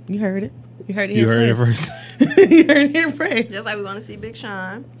that. You heard it. You heard it You here heard it first. first. You heard it here first. Just like we want to see Big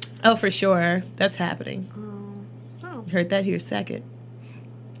Sean. Oh, for sure. That's happening. Oh. You heard that here second.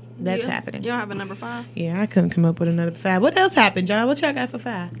 That's happening. You don't have a number 5? Yeah, I couldn't come up with another 5. What else happened, y'all? What y'all got for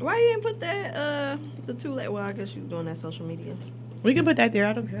 5? Why you didn't put that, the two late? Well, I guess you was doing that social media. We can put that there.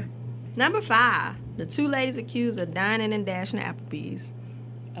 I don't care. Number 5. The 2 ladies accused of dining and dashing at Applebee's.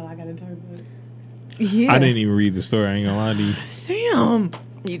 Oh, I got to turn it. Yeah. I didn't even read the story. I ain't gonna lie to you. Sam,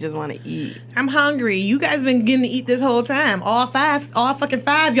 You just want to eat. I'm hungry. You guys been getting to eat this whole time. All fucking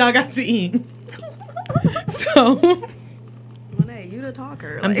 5 y'all got to eat. So, Monet, you the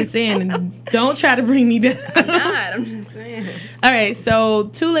talker. I'm like- just saying, don't try to bring me down. God, I'm just saying. All right, so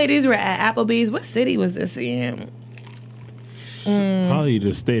 2 ladies were at Applebee's. What city was this in? Probably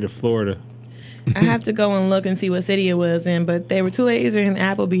the state of Florida. I have to go and look and see what city it was in, but they were 2 ladies in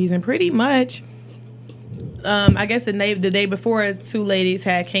Applebee's, and pretty much, I guess the day before, 2 ladies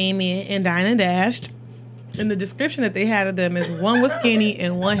had came in and dined and dashed, and the description that they had of them is one was skinny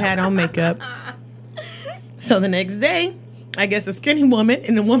and one had on makeup. So the next day, I guess a skinny woman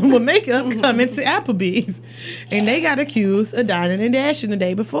and a woman with makeup come into Applebee's, and they got accused of dining and dashing the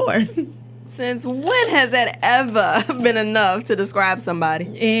day before. Since when has that ever been enough to describe somebody?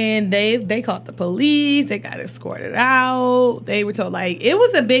 And they called the police. They got escorted out. They were told, like, it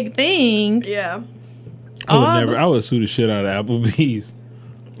was a big thing. Yeah. I would sue the shit out of Applebee's.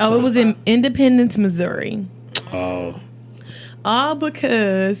 Oh, it was in Independence, Missouri. Oh. All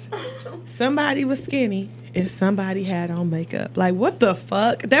because somebody was skinny and somebody had on makeup. Like, what the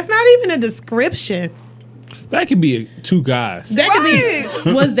fuck? That's not even a description. That could be 2 guys. That could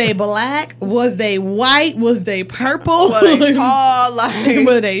be, was they black? Was they white? Was they purple? Were they tall? Like,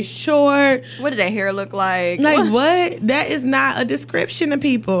 Were they short? what did their hair look like? Like, what? That is not a description of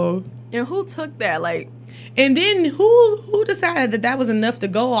people. And who took that? Like, And then who decided that was enough to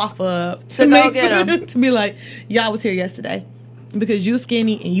go off of To go get 'em. to be like, y'all was here yesterday because you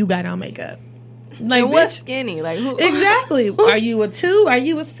skinny and you got on makeup. Like, and what's bitch, skinny? Like, who? exactly. Are you a 2? Are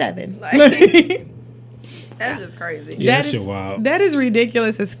you a 7? Like- That's just crazy. Yeah, that is shit wild. That is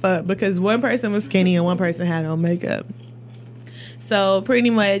ridiculous as fuck because one person was skinny and one person had on makeup. So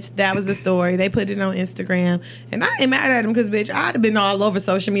pretty much that was the story. They put it on Instagram, and I ain't mad at them because bitch, I'd have been all over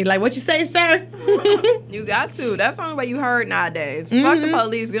social media. Like, what you say, sir? You got to. That's the only way you heard nowadays. Fuck the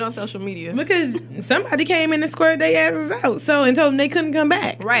police. Get on social media. Because somebody came in and squared their asses out, so and told them they couldn't come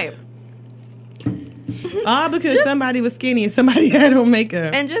back. Right. All because somebody was skinny and somebody had on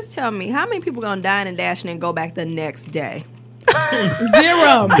makeup. And just tell me, how many people gonna dine and dash and then go back the next day?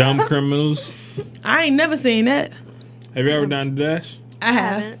 0. Dumb criminals. I ain't never seen that. Have you ever done the dash? I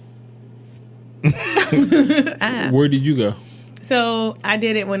have. Where did you go? So I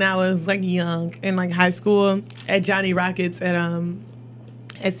did it when I was like young in like high school at Johnny Rockets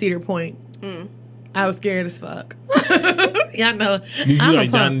at Cedar Point. I was scared as fuck. Y'all know. Did you I'm a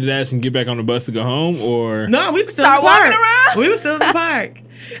like down punk. the dash and get back on the bus to go home, or No, we were still Start in the park. walking around? We were still in the park.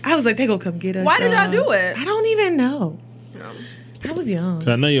 I was like, they gonna come get us. Why did y'all do it? I don't even know. I was young.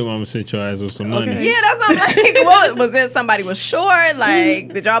 I know your mama sent your ass with some money. Okay. Yeah, that's what I'm like. What was it? Somebody was short?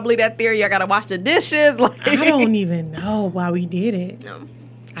 Like, did y'all believe that theory? Y'all gotta wash the dishes? Like, I don't even know why we did it. No.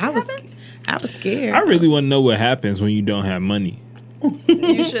 I was scared. I really want to know what happens when you don't have money.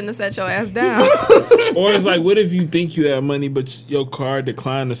 You shouldn't have set your ass down. Or it's like, what if you think you have money, but your card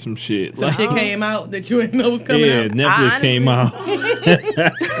declined or some shit? Some Like, shit came out that you didn't know was coming yeah, out. Netflix came out.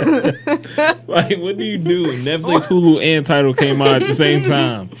 Like, what do you do? Netflix, Hulu, and Tidal came out at the same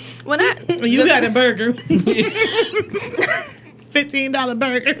time. When I You got a burger. $15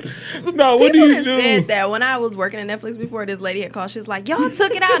 burger. No, what do people you done do? said that when I was working at Netflix before, this lady had called. She was like, "Y'all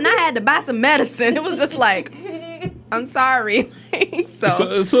took it out, and I had to buy some medicine." It was just like, I'm sorry.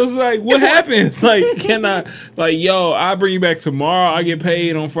 So it's like, what happens? Like, can I, like, yo, I'll bring you back tomorrow. I get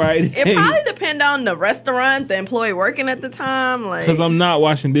paid on Friday. it probably depend on the restaurant, the employee working at the time. Like, Because I'm not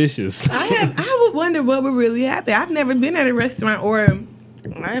washing dishes. I would wonder what would really happen. I've never been at a restaurant or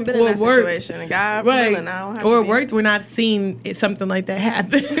I ain't been in that work. situation. And God willing, I don't have or to be. worked when I've seen something like that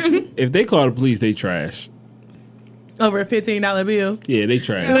happen. If they call the police, they trash. Over a $15 bill. Yeah, they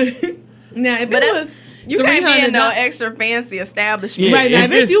trash. Now, if But it that- was You can't be in no $300 extra fancy establishment. Yeah, right now, if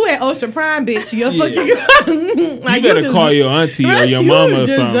if it's it's- you at Ocean Prime, bitch, you're Yeah. fucking. Like, You better des- call your auntie or your you mama or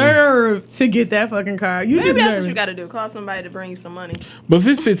something. deserve to get that fucking car. You Maybe deserve that's what you it. got to do. Call somebody to bring you some money. But if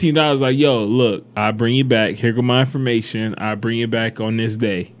it's $15, like, yo, look, I bring you back. Here go my information. I bring you back on this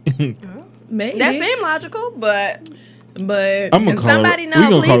day. Maybe. That seemed logical, but but I'm gonna If call. somebody We know,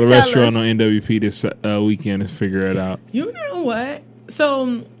 gonna call please the tell restaurant us. on NWP this weekend and figure it out. you know what?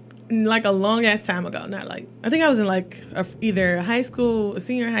 So, like a long ass time ago, not like I think I was in like either high school,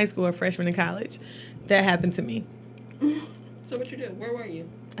 senior in high school, or freshman in college. That happened to me. So what you did? Where were you?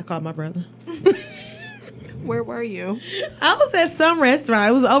 I called my brother. Where were you? I was at some restaurant.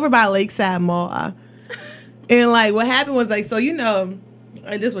 It was over by Lakeside Mall. And like what happened was like, so you know,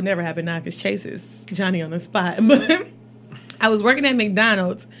 like, this would never happen now because Chase is Johnny on the spot. But I was working at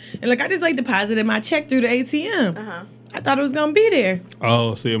McDonald's and like I just like deposited my check through the ATM. Uh-huh. I thought it was gonna be there.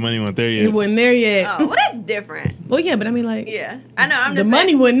 Oh, so your money went there It yet? wasn't there yet. Oh, well, that's different. Well, yeah, but I mean like Yeah, I know. I'm the just money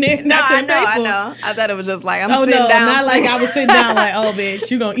saying. wasn't there. No, Not I to know. pay I for. know. I thought it was just like I'm Oh sitting no, down. not like I was sitting down like, oh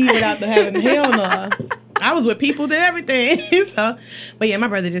bitch, you gonna eat without the having hell no. I was with people and everything. So, but yeah, my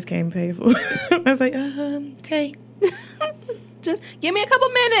brother just came and paid for it. I was like, okay. Just give me a couple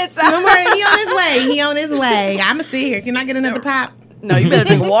minutes. Don't worry, he on his way. He on his way. I'ma sit here. Can I get another pop? No, you better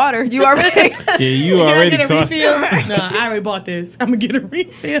drink water. You already. Yeah, you Can I already get a cost. refill? No, I already bought this. I'm gonna get a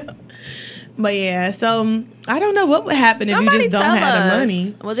refill. But yeah, so I don't know what would happen if you Somebody just don't tell have us. the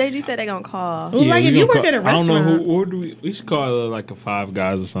money. Well, JG said they're gonna call. Well, like we if you gonna work at a I don't know restaurant, who do we should call it like a Five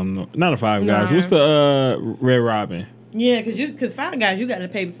Guys or something. Not a Five Guys. Nah. What's the Red Robin? yeah, because Five Guys you got to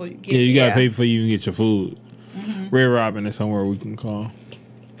pay before you get. Yeah, you gotta Yeah. pay before you can get your food. Red Robin is somewhere we can call.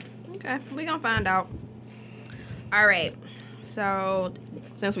 Okay, we gonna find out. All right. So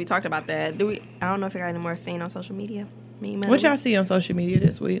since we talked about that, I don't know if you got any more seen on social media. What y'all see on social media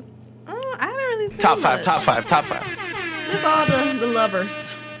this week? I haven't really seen Top five, much. top five, top five. Just all the lovers.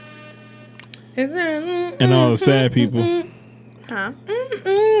 And all the sad people. Huh?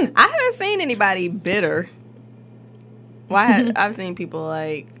 I haven't seen anybody bitter. Well, I've seen people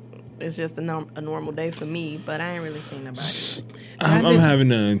like it's just a normal day for me, but I ain't really seen nobody. I'm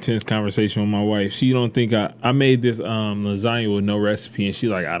having an intense conversation with my wife. She don't think I made this lasagna with no recipe, and she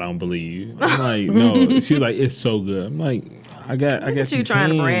like, I don't believe you. I'm like, no. She's like, it's so good. I'm like, I got You these trying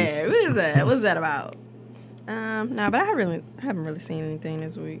to hands. brag? What is that? What's that about? No, but I haven't really seen anything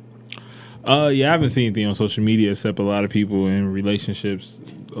this week. Yeah, I haven't seen anything on social media except a lot of people in relationships.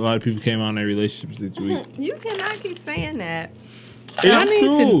 A lot of people came out in their relationships this week. You cannot keep saying that. It's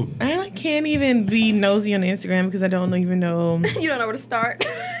true. I can't even be nosy on Instagram because I don't even know. You don't know where to start.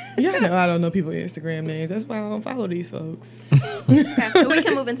 Yeah, I know I don't know people's Instagram names. That's why I don't follow these folks. Okay, so we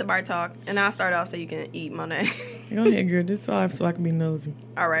can move into bar talk, and I'll start off so you can eat Monet. Go ahead, girl. This is why so I can be nosy.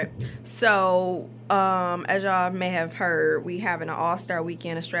 All right. So, as y'all may have heard, we having an All-Star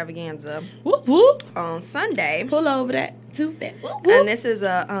Weekend extravaganza Whoop whoop. on Sunday, Pull over that too fat. Whoop and whoop. this is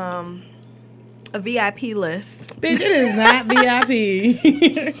a VIP list. Bitch, it is not VIP.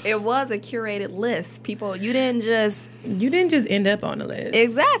 It was a curated list. People, you didn't just You didn't just end up on the list.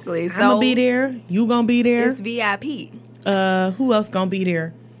 exactly. I'm So gonna be there. You gonna be there. it's VIP. Who else gonna be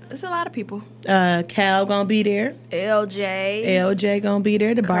there? It's a lot of people. Cal gonna be there. LJ, LJ gonna be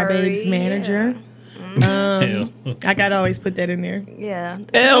there. The Bar Curry, Babes manager. I gotta always put that in there. yeah.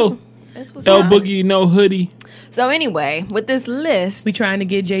 L That's what's L up. Boogie no hoodie. So anyway, with this list, We trying to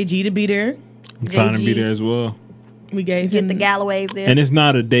get JG to be there. I'm trying to be JG. there as well. We gave Get him the Galloways there. And it's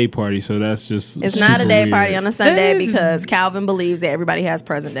not a day party, so that's just. It's not a super day weird. party on a Sunday That is- because Calvin believes that everybody has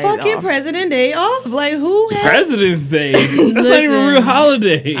present days fucking off. President Day off. Like, who has... President's Day. That's not even a Listen, real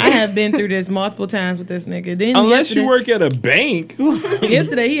holiday. I have been through this multiple times with this nigga. Then Unless you yesterday- work at a bank.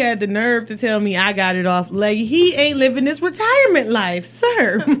 Yesterday, he had the nerve to tell me I got it off. Like, he ain't living this retirement life,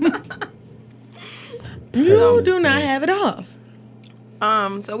 sir. You do not have it off.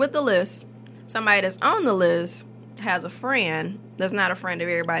 So with the list, somebody that's on the list has a friend that's not a friend of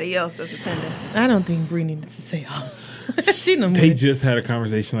everybody else that's attending. I don't think Bree needed to say all. She done They went just had a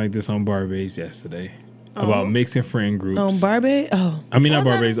conversation like this on Barbades yesterday about mixing friend groups. on Barbie. Oh, I mean, not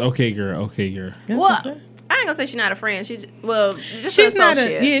What was Barbades. Okay, girl. Okay, girl. Well, I ain't gonna say she's not a friend. Just she's an not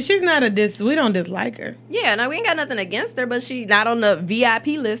associate. she's not a we don't dislike her. Yeah, no, we ain't got nothing against her, but she's not on the VIP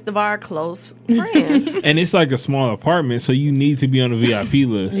list of our close friends. And it's like a small apartment, so you need to be on the VIP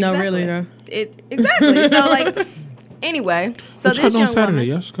list. No, Exactly. really though. Exactly. So like, anyway, so What y'all this doing young Saturday? woman.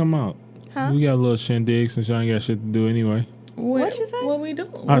 Y'all should come out. Huh? We got a little shindig since y'all ain't got shit to do anyway. What you say? What we do?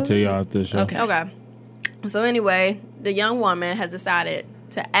 I'll tell y'all after the show. Okay. Okay. So anyway, the young woman has decided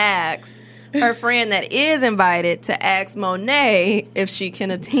to ask her friend that is invited to ask Monet if she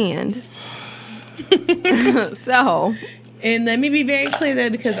can attend. So, And let me be very clear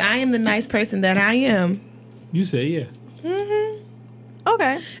that because I am the nice person that I am. You say yeah.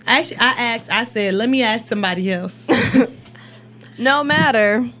 okay. Actually, I said, let me ask somebody else. No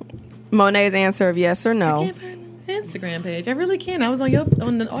matter Monet's answer of yes or I no. can't find the Instagram page. I really can't. I was on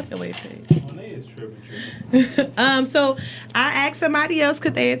the audio wave page. So I asked somebody else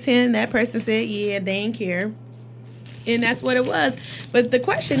could they attend. That person said yeah, they ain't care, and that's what it was. But the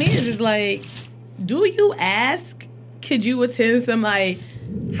question is like, do you ask? Could you attend some like?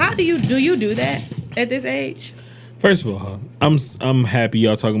 How do you do that at this age? First of all, I'm happy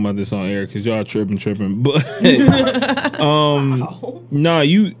y'all talking about this on air because y'all tripping. But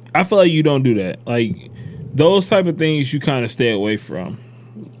no, I feel like you don't do that. Like those type of things you kind of stay away from.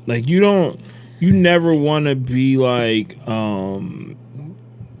 Like you never want to be like I'm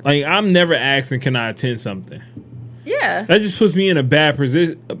never asking can I attend something. Yeah. That just puts me in a bad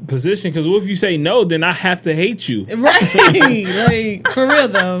position because what if you say no, then I have to hate you. Right, like for real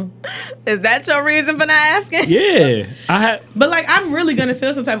though. Is that your reason for not asking? Yeah, But like, I'm really gonna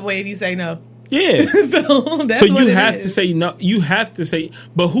feel some type of way if you say no. yeah. So that's So what you it have is. to say no. You have to say,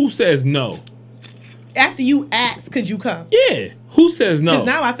 but who says no? After you ask, could you come? Yeah, who says no? Because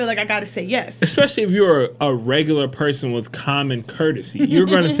now I feel like I gotta say yes. Especially if you're a regular person with common courtesy, you're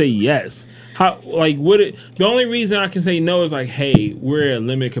going to say yes. The only reason I can say no is like, hey, we're at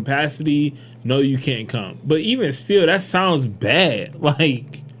limited capacity. No, you can't come. But even still, that sounds bad.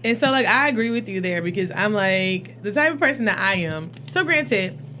 Like, And so like I agree with you there because I'm like the type of person that I am. So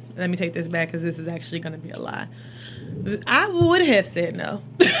granted, let me take this back because this is actually gonna be a lie. I would have said no,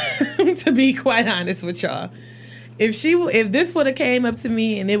 to be quite honest with y'all. If this would have came up to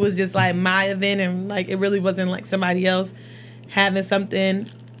me and it was just like my event and like it really wasn't like somebody else having something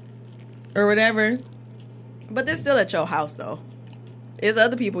or whatever. But they're still at your house, though. There's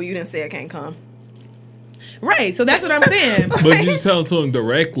other people you didn't say can't come. Right, so that's what I'm saying. but you tell it to them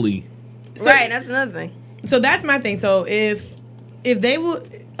directly. Right, that's another thing. So that's my thing. So if they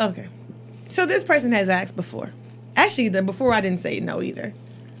would, okay. So this person has asked before. Actually, before I didn't say no either.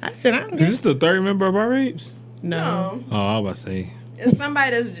 I said I don't Is care. this the third member of our rapes? No. Oh, I was about to say. It's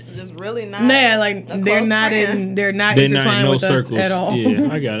somebody that's just really not. Yeah, like a they're close not friend. they're not They're not in intertwined no with circles. us at all.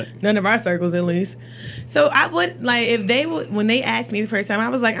 Yeah, I got it. None of our circles, at least. So I would like if they would when they asked me the first time, I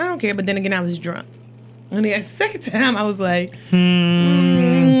was like, I don't care. But then again, I was drunk. And the second time, I was like,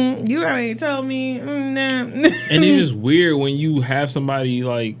 you already told me. Nah. And it's just weird when you have somebody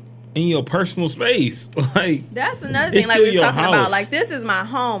like in your personal space. Like That's another It's thing. Like still we was your talking house. about. Like this is my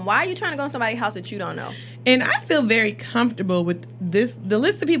home. Why are you trying to go in somebody's house that you don't know? And I feel very comfortable with this. The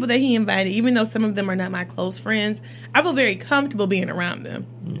list of people that he invited, even though some of them are not my close friends, I feel very comfortable being around them.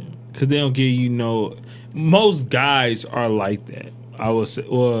 because they don't give you no. Most guys are like that. I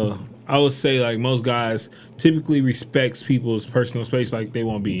would say like most guys typically respects people's personal space, like they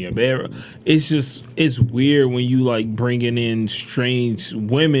won't be in your bed. It's weird when you like bringing in strange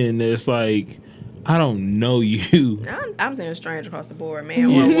women that's like, I don't know you. I'm saying strange across the board, man or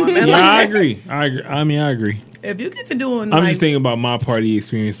woman. Yeah, I Like, agree. I mean, I agree. If you get to doing, I'm like, just thinking about my party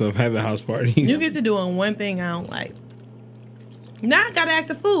experience of having house parties. you get to doing one thing I don't like. Now I gotta act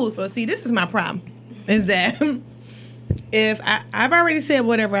a fool. So see, this is my problem. Is that if I've already said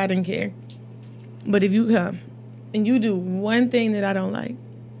whatever, I didn't care. But if you come and you do one thing that I don't like,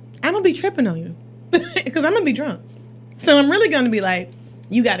 I'm gonna be tripping on you because I'm gonna be drunk. So I'm really gonna be like,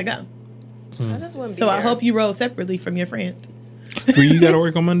 you gotta go. I just wouldn't be So I there. hope you roll separately from your friend. Where you got to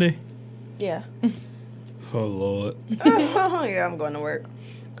work on Monday? Yeah. Oh Lord, Yeah, I'm going to work.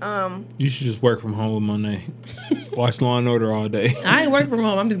 you should just work from home on Monday. Watch Law and Order all day. I ain't work from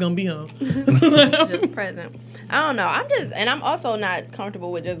home. I'm just gonna be home. Just present. I don't know. I'm also not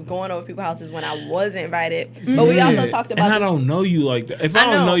comfortable with just going over people's houses when I was invited. But we also talked about and I don't know you like that. If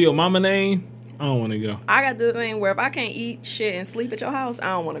I don't know your mama name, I don't want to go. I got the thing where if I can't eat shit and sleep at your house, I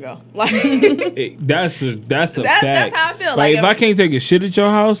don't want to go. Like That's a fact. that's how I feel. Like Like if I can't take a shit at your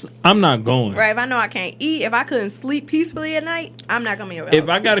house, I'm not going. right, if I know I can't eat, if I couldn't sleep peacefully at night, I'm not coming to your house. If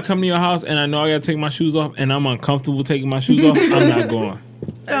I got to come to your house and I know I got to take my shoes off and I'm uncomfortable taking my shoes off, I'm not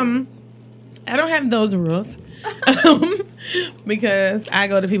going. I don't have those rules. Because I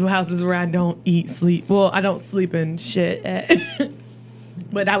go to people's houses where I don't eat, sleep. Well, I don't sleep and shit at,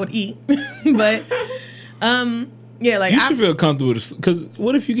 but I would eat. But yeah, like You should feel comfortable because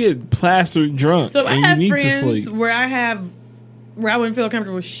what if you get plastered drunk so I and you have need to friends sleep? where I wouldn't feel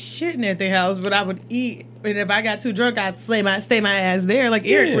comfortable shitting at their house, but I would eat. And if I got too drunk, I'd stay my ass there. Like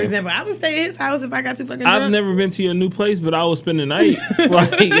Eric, Yeah. for example, I would stay at his house if I got too fucking drunk. I've never been to your new place, but I will spend the night. Like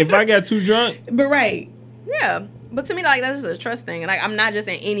if I got too drunk, But right, yeah. But to me, like that's just a trust thing. Like I'm not just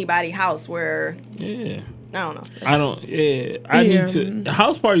in anybody's house where yeah. I don't know. I don't. Yeah, I Yeah. need to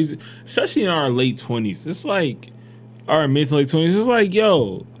house parties, especially in our late 20s. It's like our mid to late 20s. It's like,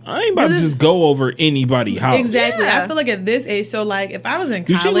 yo, I ain't about to just go over anybody's house. exactly. Yeah. I feel like at this age, so like if I was in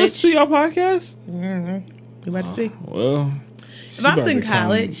Did she college, listen to your podcast? you about to see. Well, If I was in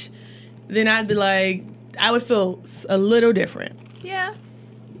college, then I'd be like, I would feel a little different. Yeah.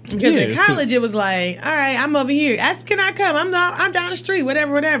 Because Yeah, in so- college, it was like, all right, I'm over here. Ask, can I come? I'm down the street,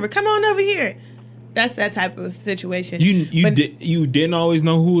 whatever. Come on over here. That's that type of situation. you didn't always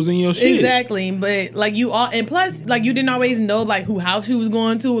know who was in your shit. Exactly, but like you all, and plus, like you didn't always know like who house you was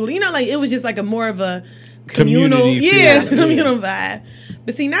going to. You know, like it was just like a more of a communal, Community feel, yeah, yeah. communal vibe.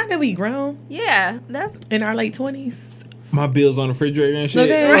 But see, now that we grown Yeah. That's in our late 20s, My bills on the refrigerator and shit.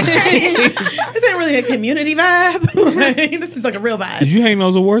 okay, this ain't really a community vibe. Like, this is like a real vibe. Did you hang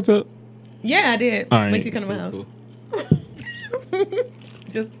those awards up? Yeah, I did. All right. Wait till you come to my house. Cool.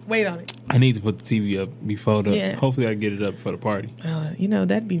 Just wait on it. I need to put the TV up before the. Yeah. Hopefully, I get it up for the party. You know,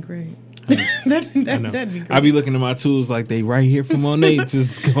 that'd be great. I know. That'd be great. I be looking at my tools like they right here for Monet.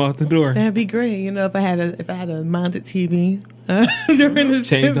 Just go out the door. That'd be great. You know, if I had a mounted TV during this,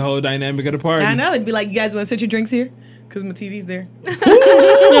 Change the whole dynamic of the party. I know it'd be like, you guys want to sit your drinks here because my TV's there.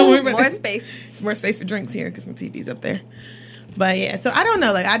 more space. It's more space for drinks here because my TV's up there. But yeah, so I don't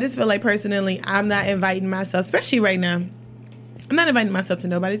know. Like, I just feel like personally, I'm not inviting myself, especially right now. I'm not inviting myself to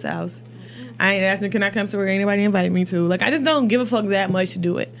nobody's house. I ain't asking, can I come somewhere anybody invite me to? Like, I just don't give a fuck that much to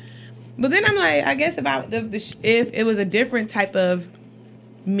do it. But then I'm like, I guess if it was a different type of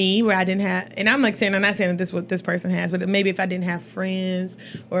me where I didn't have, and I'm like saying, I'm not saying that this is what this person has, but maybe if I didn't have friends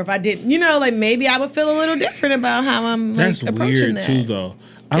or if I didn't, you know, like maybe I would feel a little different about how I'm like, That's approaching weird that. too, though.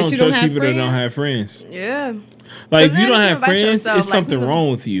 I That don't you don't trust have people that don't friends? have friends. Yeah. Like if 'Cause you then don't you have invite friends, yourself, it's like, something who-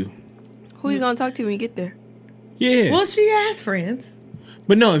 wrong with you. Who you gonna talk to when you get there? Yeah. Well, she has friends.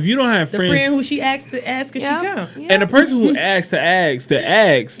 But no, if you don't have The friends, friend who she asked to ask if she come. and the person who asks to ask,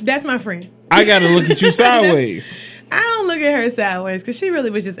 That's my friend. I gotta look at you sideways. I don't look at her sideways because she really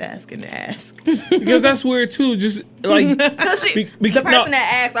was just asking to ask. Because that's weird too. Just like Because Be- the person no.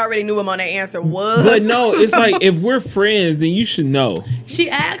 that asked already knew what my answer was. But no, it's like if we're friends, then you should know. She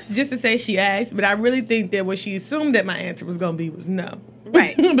asked just to say she asked, but I really think that what she assumed that my answer was going to be was no.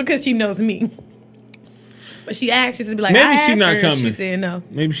 Right. Because she knows me. But she asked just to be like, Maybe I she asked not her, coming. She said no.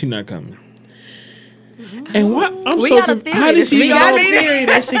 Maybe she's not coming. And what? I'm We so got a conf- theory How that did she she We know? got a theory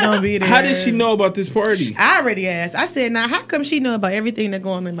that she going to be there. How did she know about this party? I already asked. I said, now, how come she know about everything that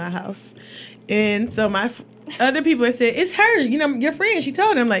going on in my house? And so my other people had said, it's her, you know, your friend. She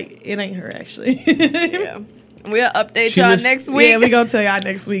told them, like, it ain't her, actually. Yeah. We'll update She y'all was- next week. Yeah, we going to tell y'all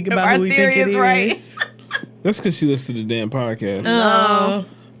next week about our who we theory think it is is. right. That's because she listened to the damn podcast. No.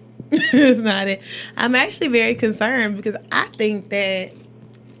 It's not it. I'm actually very concerned because I think that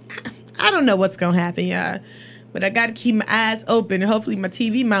I don't know what's gonna happen, y'all. But I gotta keep my eyes open and hopefully my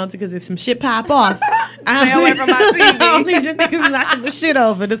TV mounted because if some shit pop off, Stay away from my TV. I don't need your niggas knocking the shit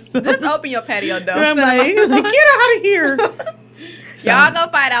over. Just open your patio door. I'm Sit like, on- get out of here. Y'all go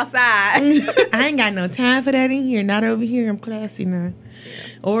fight outside. I ain't got no time for that in here. Not over here. I'm classy now.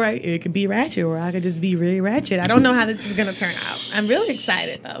 Or it could be ratchet, or I could just be really ratchet. I don't know how this is gonna turn out. I'm really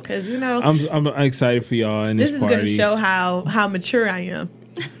excited though, because you know I'm excited for y'all in this this is party. gonna show how mature I am.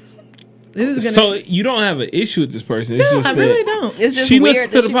 This is gonna. So you don't have an issue with this person? It's no, just I that really don't. It's just she weird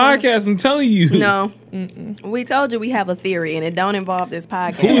listens that to the she wanna- podcast. I'm telling you. No. We told you we have a theory and it don't involve this Who's the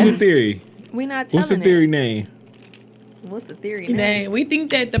podcast. theory? We not telling What's the it. theory name? What's the theory Nah, name? we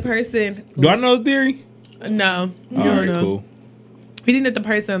think that the person. Do I know the theory? No, you All don't right, know. cool. We think that the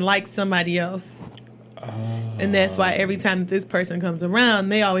person likes somebody else, and that's why every time that this person comes around,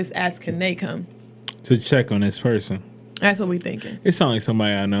 they always ask, "Can they come?" To check on this person. That's what we thinking. It sounds like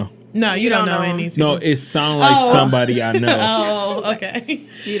somebody I know. No, you don't know any of these people. No, it sounds like Oh. somebody I know. Oh, okay.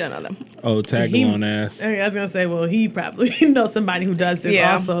 You don't know them. Oh, tag He- along ass. Okay, I was gonna say, well, he probably knows somebody who does this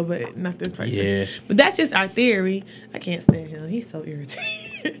Yeah. also, but not this person. Yeah. But that's just our theory. I can't stand him. He's so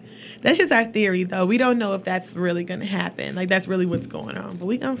irritating. That's just our theory, though. We don't know if that's really gonna happen. Like that's really what's going on. But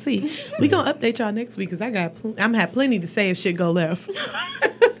we gonna see. We gonna update y'all next week because I'm gonna have plenty to say if shit go left.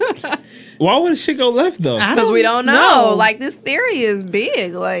 Why would shit go left though? Because we don't know. Like, this theory is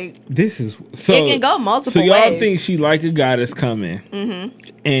big. Like, This is so. It can go multiple So y'all ways. think she like a guy that's coming? Mm-hmm.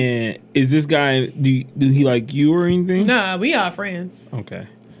 And is this guy? Do he like you or anything? Nah, we are friends. Okay.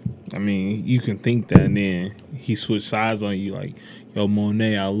 I mean, you can think that, and then he switched sides on you, like, "Yo,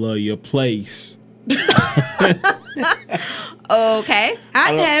 Monet, I love your place." okay.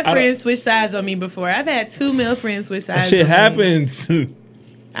 I've had I don't- friends switch sides on me before. I've had 2 male friends switch That sides. shit on me. happens.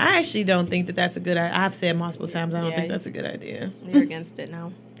 I actually don't think that that's a good idea. I've said multiple times I don't Yeah. think that's a good idea. You're against it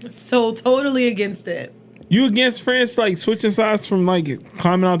now. So totally against it. You against friends like switching sides from like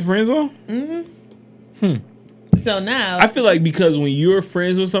climbing out the friend zone? So now I feel like because when you're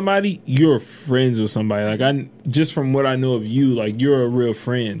friends with somebody, you're friends with somebody. Like I just from what I know of you, like you're a real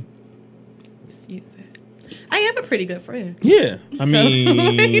friend. use that. I am a pretty good friend. Yeah, I mean,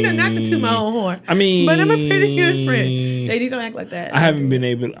 You know, not to toot my own horn. I mean, But I'm a pretty good friend. JD, don't act like that. I haven't been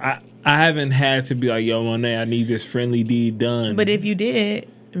able. I haven't had to be like, "Yo, Monet, I need this friendly deed done." But if you did,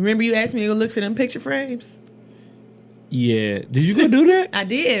 remember you asked me to go look for them picture frames? yeah, did you go do that? I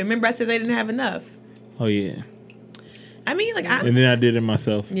did. Remember I said they didn't have enough. Oh yeah, I mean, like, and then I did it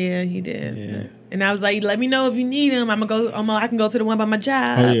myself. yeah, he did. Yeah. And I was like, let me know if you need them. I can go to the one by my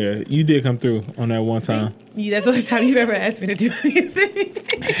job. Oh yeah, you did come through on that one time. Yeah, that's the only time you've ever asked me to do anything.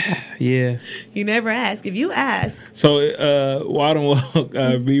 Yeah. You never ask. If you ask, So, Wild and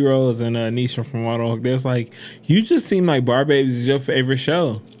Walk, B Rose and Nisha from Wild and Walk, there's like, you just seem like Bar Babies is your favorite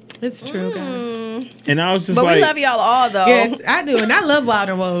show. it's true, guys. And I was just But like, we love y'all all, though. Yes, I do. And I love Wild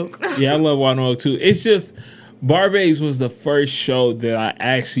and Woke. yeah, I love Wild and Walk too. It's just, Bar Babies was the first show that I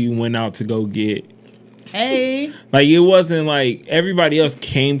actually went out to go get. Hey. Like, it wasn't like everybody else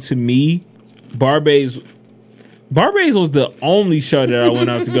came to me. Bar Babies was the only show that I went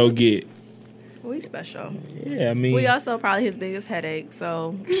out to go get. We special. Yeah, I mean, We also probably his biggest headache,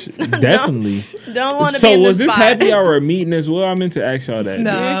 so definitely. don't want to So be in was this this spot. happy hour meeting as well? I meant to ask y'all that.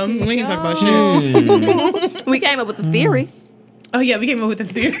 No, we ain't talk about shit. We came up with a theory. Oh, yeah, we came up with the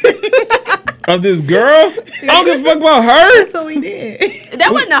theory. Of this girl? I don't give a fuck about her. That's what we did.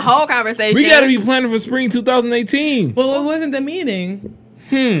 That wasn't the whole conversation. We gotta be planning for spring 2018. Well, it wasn't the meeting.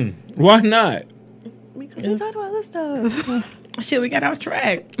 Why not? Because we talked about this stuff. Shit, we got off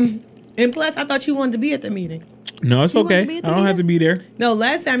track. And plus, I thought you wanted to be at the meeting. No, it's wanted okay. to be I at the don't have to be there. No,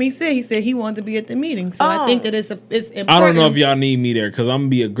 last time he said he wanted to be at the meeting. So I Oh. think that it's important. I don't know if y'all need me there because I'm gonna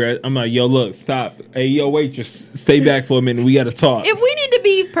be aggressive. I'm like, yo, look, stop. Hey, yo, waitress, stay back for a minute. We gotta talk. If we need to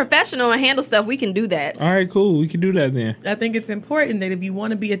be professional and handle stuff, we can do that. All right, cool. We can do that then. I think it's important that if you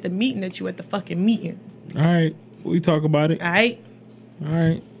want to be at the meeting, that you at the fucking meeting. All right, we talk about it. All right. All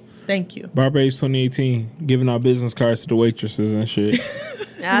right. Thank you. Bar Babes 2018, giving out business cards to the waitresses and shit.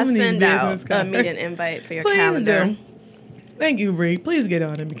 I'll Who needs send out business a card? meeting invite for your Please calendar. do. Thank you, Bree. Please get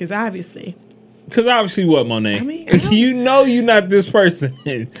on it because obviously Because obviously, what, Monet? I mean, I don't- you know you're not this person.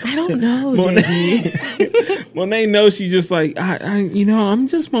 I don't know, Monet, JD. Monet knows she's just like, I'm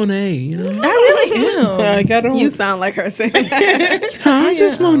just Monet, you know? I really am. Like, I don't. You sound like her saying that. I'm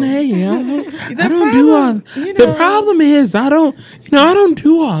just Monet. You know? I don't problem, do all. you The know- problem is I don't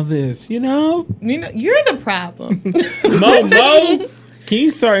do all this. You know, You know, you're the problem. Mo. Can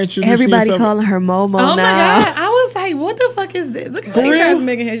you start introducing yourself? her Momo Oh my god! I was like, "What the fuck is this?" Look how For many real? times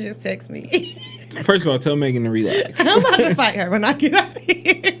Megan has just texted me. First of all, tell Megan to relax. I'm about to fight her when I get out of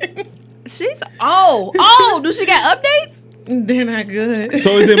here. She's do she got updates? They're not good.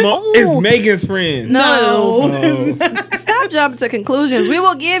 So is it? Ooh. It's Megan's friend. no, Oh. Stop jumping to conclusions. We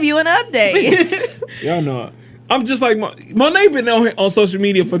will give you an update. Y'all know. I'm just like Monet been on social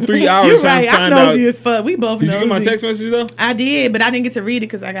media for 3 hours you're trying right. to I'm find out. nosy as fuck. We both Did you nosy. get my text message though? I did, but I didn't get to read it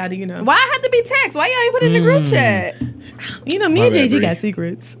because I got to, Why I had to be text? Why y'all ain't put it in the group chat? me My and bad, JG Bree. got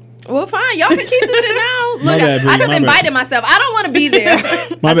secrets. Well, fine. Y'all can keep the shit now. My Look, bad, Bree. I just My bad. invited myself. I don't want to be there.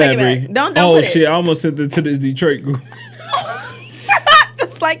 My I take bad, it back. Bree. Don't oh put shit! it. I almost sent it to the Detroit group.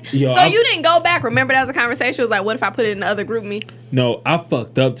 Just like like, Yo, so you didn't go back. Remember, that was a conversation. It was like, what if I put it in the other group me? No, I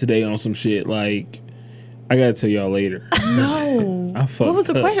fucked up today on some shit. Like, I gotta tell y'all later. No. I fucked What was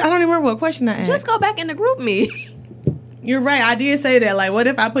the up. question? I don't even remember what question I asked. Just go back in the group me. You're right. I did say that. Like, what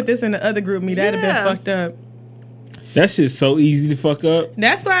if I put this in the other group me? That'd Yeah. have been fucked up. That shit's so easy to fuck up.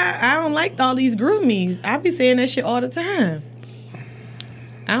 That's why I don't like all these group me's. I be saying that shit all the time.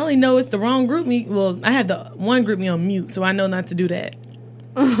 I only know it's the wrong group me. Well, I have the one group me on mute, so I know not to do that.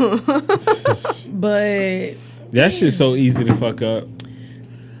 But That shit's so easy to fuck up.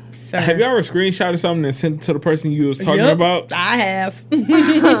 sir, Have you ever screenshotted something and sent it to the person you was talking Yup, about? I have.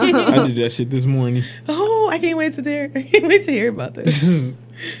 I did that shit this morning. Oh, I can't wait to hear. I can't wait to hear about this.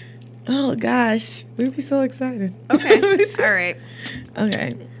 Oh gosh, we'd be so excited. Okay. All right.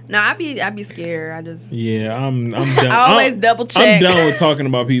 Okay. No, I'd be scared. I just Yeah, I'm done. I always double check. I'm done with talking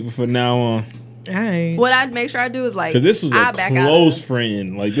about people from now on. All right. What I'd make sure I do is like, Because this was I a back out close of-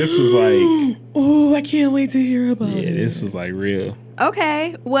 friend. Like, this was like, Oh, I can't wait to hear about yeah, it. this was like real.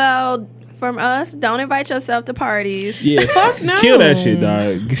 Okay, well, from us, don't invite yourself to parties. Yeah, Fuck no. kill that shit,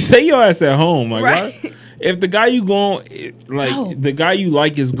 dog. Stay your ass at home. Like, Right. why- if the guy you going, like, Oh. the guy you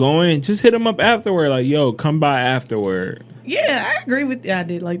like is going, just hit him up afterward. Like, yo, come by afterward. Yeah, I agree with. I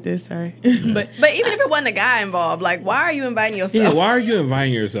did like this. Sorry, but But even if it wasn't a guy involved, like, why are you inviting Yeah, yourself? why are you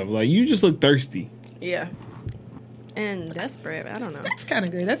inviting yourself? Like, you just look thirsty. Yeah. And desperate. I don't know. that's kind of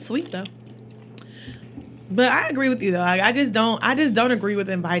good. That's sweet though. But I agree with you though. Like, I just don't agree with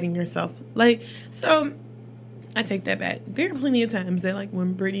inviting yourself. Like, so I take that back. There are plenty of times that, like,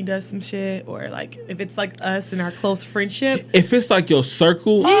 when Brittany does some shit, or like if it's like us and our close friendship. If it's like your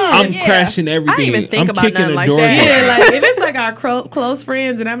circle, I'm yeah. crashing everything. I didn't even think I'm about kicking nothing the like door that. down. Yeah, like if it's like our close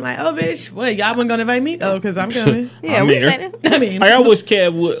friends, and I'm like, oh bitch, what, y'all wasn't gonna invite me? Oh, because I'm coming. Yeah, I'm we here. said it. I mean, Like, I wish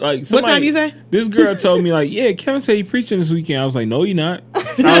Kev would, like, somebody, time you say? This girl told me, like, yeah, Kevin said he preaching this weekend. I was like, no, you're not.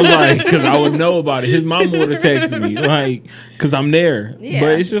 I was like, because I would know about it. His mom would have texted me, like, because I'm there. Yeah.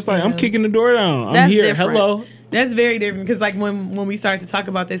 But it's just like, I'm kicking the door down. I'm That's here. different. Hello. that's very different because, like, when we started to talk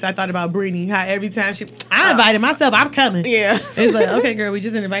about this, I thought about Brittany. How every time I invited myself, I'm coming. Yeah. It's like, okay, girl, we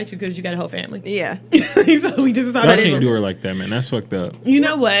just didn't invite you because you got a whole family. Yeah. So we just thought I that can't do her like that, man. That's fucked up. You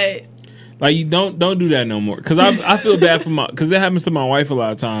know what? Like, you don't do that no more. Because I feel bad for because it happens to my wife a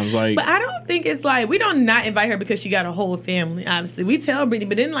lot of times. Like, But I don't think it's like we don't not invite her because she got a whole family. Obviously, we tell Brittany,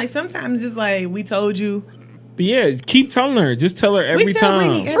 but then like sometimes it's like we told you. but yeah, keep telling her. Just tell her every We tell time.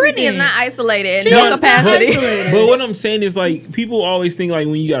 Brittany Brittany is everything. not isolated in She no is not capacity. isolated. But what I'm saying is, like, people always think, like,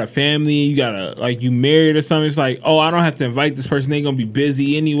 when you got a family, you got a, like, you married or something, it's like, oh, I don't have to invite this person. They gonna be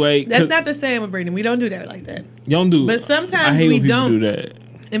busy anyway. That's 'Cause not the same with Brittany. We don't do that like that. you don't do. But sometimes I hate we when people don't. do that.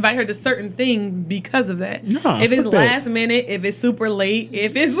 Invite her to certain things because of that. Nah, if it's fuck that. last minute, if it's super late,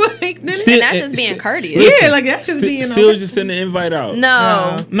 if it's like then Still- And that's just being courteous. yeah, like that's just being Still just send the invite out.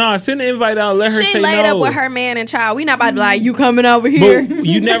 No. Nah, send the invite out. Let her She say laid no. up with her man and child. We not about to be like, you coming over here? But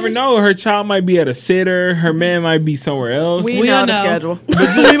you never know. Her child might be at a sitter. Her man might be somewhere else. We We know don't the know. schedule.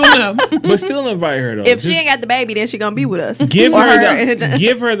 we will know. But still invite her though. If she Just ain't got the baby, then she gonna be with us. give Or her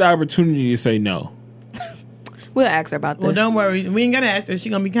give her the opportunity to say no. We'll ask her about this. Well, don't worry. We ain't gonna ask her. She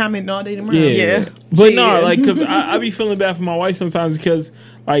gonna be commenting all day tomorrow. Yeah. Yeah. But She no, is. like, because I be feeling bad for my wife sometimes because,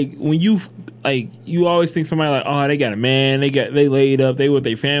 like, when you, like, you always think somebody, like, oh, they got a man, they laid up, they with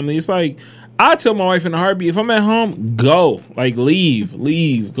their family. It's like, I tell my wife in a heartbeat, if I'm at home, go. Like,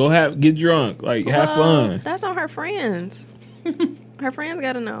 leave. Go get drunk. Like, have Well, fun. That's on her friends. Her friends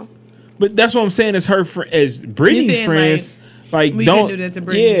gotta know. But that's what I'm saying is as Brittany's saying, friends. Like, we don't shouldn't do that to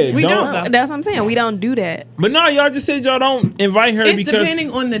Brittany. Yeah, We don't. don't, though. That's what I'm saying. We don't do that. But no, y'all just said y'all don't invite her It's because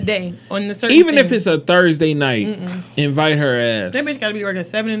depending on the day, on the certain. even if thing. it's a Thursday night, invite her ass. that bitch gotta be working at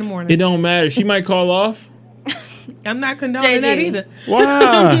 7 a.m. It don't matter. She might call off. I'm not condoning that JG. either.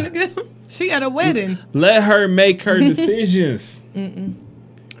 Why? She got a wedding. Let her make her decisions. I'm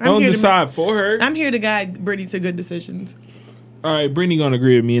Don't here to decide for her. I'm here to guide Brittany to good decisions. All right, Brittany gonna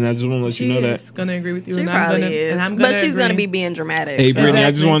agree with me, and I just want to let She you know is that. gonna agree with you, She and I'm probably gonna, is. and I'm gonna But she's gonna agree. be being dramatic. Hey, so- Brittany,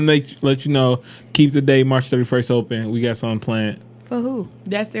 I just Exactly. want to let you know, keep the day March 31st open. We got something planned. For who?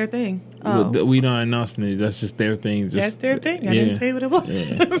 That's their thing. Oh. We not announcing it. That's just their thing. Just, That's their thing. I yeah. didn't say what it was.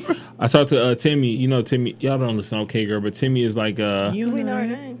 Yeah. I talked to Timmy. You know Timmy. Y'all don't listen, okay, girl, but Timmy is like You We know her right?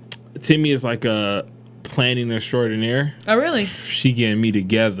 name. Timmy is like a planning extraordinaire. Oh, really? She getting me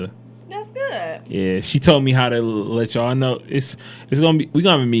together. That's good. Yeah, she told me how to let y'all know. It's gonna be. We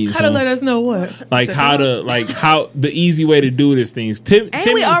gonna have a meeting. How to soon. let us know what? Like how the easy way to do this things. Ain't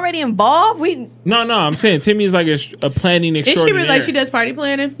Timmy, we already involved? We No, I'm saying Timmy is like a planning Is she extraordinaire. really like she does party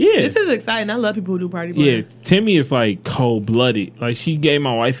planning? Yeah. This is exciting. I love people who do party Yeah, planning. Timmy is like cold blooded. Like she gave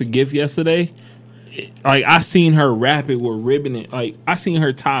my wife a gift yesterday. like I seen her wrap it with ribbon. And, like I seen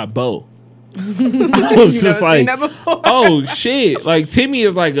her tie a bow. I was just like, oh shit! Like Timmy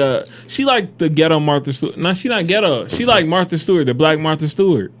is like she like the ghetto Martha Stewart. No, she not ghetto. She like Martha Stewart, the black Martha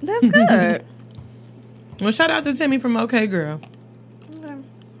Stewart. That's good. Well, shout out to Timmy from OK Girl. Okay.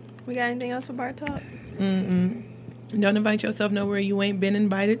 We got anything else for bar talk? Don't invite yourself nowhere you ain't been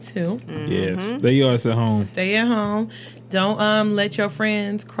invited to. Yes, stay yours at home. Stay at home. Don't let your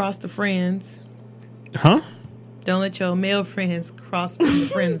friends cross the friends. Huh? Don't let your male friends cross from the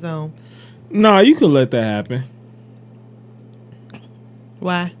friend zone. No, you could let that happen.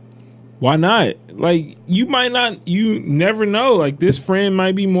 Why? Why not? Like you might not. You never know. Like this friend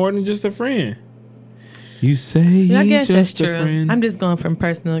might be more than just a friend. You say I guess that's just a true. friend. I'm just going from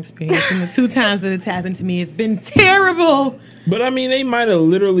personal experience. And the 2 times that it's happened to me, it's been terrible. But I mean, they might have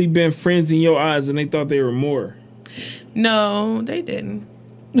literally been friends in your eyes, and they thought they were more. No, they didn't.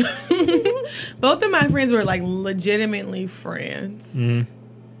 Both of my friends were like legitimately friends.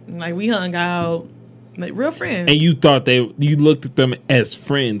 Mm-hmm. Like we hung out, like real friends. And you thought you looked at them as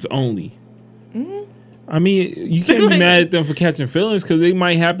friends only. Mm-hmm. I mean, you can't be mad at them for catching feelings because they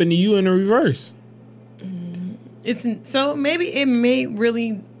might happen to you in the reverse. It's so maybe it may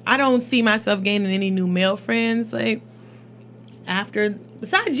really. I don't see myself gaining any new male friends like after.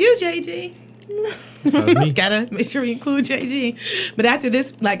 Besides you, JG. Gotta make sure we include JG. But after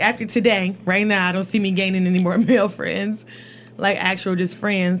this, like after today, right now, I don't see me gaining any more male friends, like actual just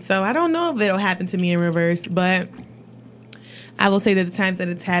friends. So I don't know if it'll happen to me in reverse, but I will say that the times that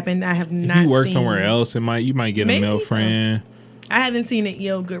it's happened, I have not. If you work seen, somewhere else, you might get Maybe, a male friend. I haven't seen it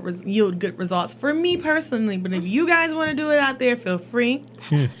yield good results for me personally. But if you guys want to do it out there, feel free.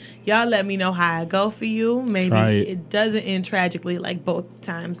 Y'all let me know how I go for you. Maybe it doesn't end tragically like both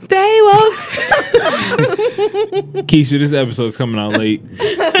times. Stay woke. Keisha, this episode's coming out late.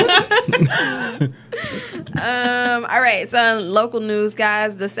 All right. So in local news,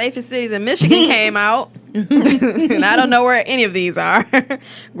 guys, the safest cities in Michigan came out, and I don't know where any of these are.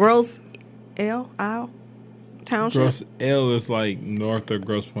 Gross Township. Gross L is like north of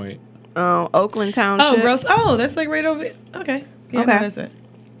Grosse Pointe. Oakland Township. Oh, gross. Oh, that's like right over it. Okay. Yeah, Okay. no, that's it.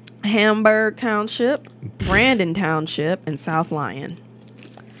 Hamburg Township, Brandon Township, and South Lyon.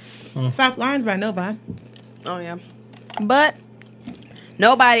 South Lyon's by Novi. Oh, yeah. But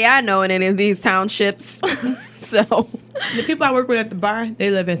nobody I know in any of these townships. So. The people I work with at the bar,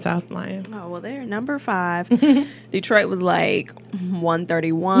 they live in South Lyon. Oh, well, they're number 5. Detroit was like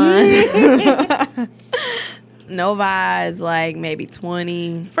 131. Novi is like maybe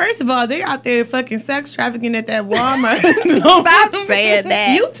 20. First of all, they out there fucking sex trafficking at that Walmart. Stop saying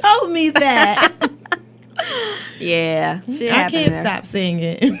that. You told me that. Yeah. Shit I happened can't there. stop saying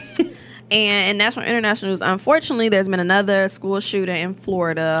it. And in national international news, unfortunately, there's been another school shooting in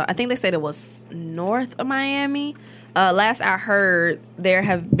Florida. I think they said it was north of Miami. Last I heard, there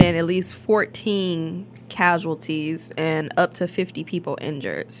have been at least 14 casualties and up to 50 people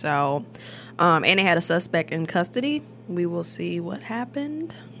injured. So, and they had a suspect in custody. We will see what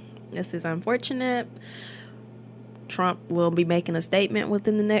happened. This is unfortunate. Trump will be making a statement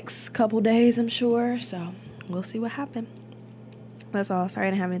within the next couple days, I'm sure. So, we'll see what happens. That's all. Sorry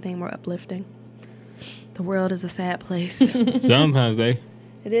I didn't have anything more uplifting. The world is a sad place. It's Valentine's Day.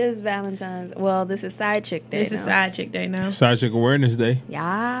 It is Valentine's. Well, this is Side Chick Day. This is Side Chick Day now. Side Chick Awareness Day.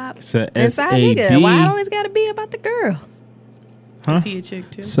 Yeah. It's a And side nigga. SAD. Why it always got to be about the girls? Huh? Is he a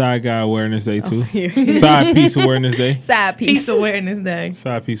chick too? Side Guy Awareness Day too. Side Piece Awareness Day. Side piece. Peace Awareness Day.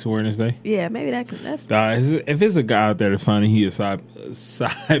 Side Piece Awareness Day. Yeah, maybe that's. If it's a guy out there that's finding he a side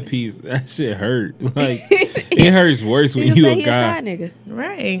piece, that shit hurt. Like it hurts worse when You you say a he a guy. side nigga.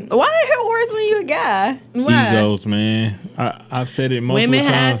 Right. Why it hurt worse when you a guy? Why? Egos, man. I've said it multiple Women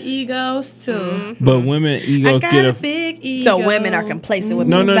have times. egos too. But women I egos got get a a. big ego. So women are complacent with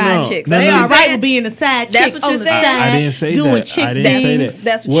No, being no, side no. chicks. No, That's They no, what are you right said? with being a side chick. That's what you on the said. side, I didn't say doing that. chick I didn't say things. that.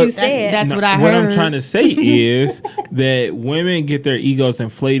 That's what you said. That's No, what I What heard. I'm trying to say is that women get their egos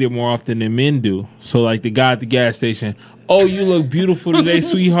inflated more often than men do. So, like the guy at the gas station, oh, you look beautiful today,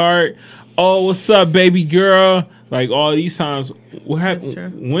 sweetheart. Oh, what's up, baby girl? Like all these times, what That's true.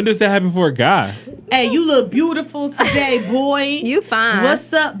 happen? When does that happen for a guy? Hey, you look beautiful today, boy. You fine.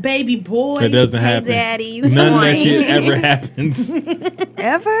 What's up, baby boy? That doesn't Hey, happen. daddy, you None of that fine. shit ever happens.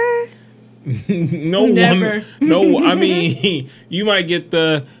 Ever? No Never. woman. No, I mean, you might get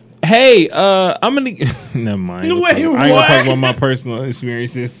the. Hey, I'm gonna. Never mind. Wait, I ain't gonna what? talk about my personal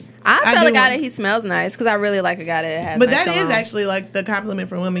experiences. I tell do a guy want- that he smells nice because I really like a guy that has But nice that is cologne. actually like the compliment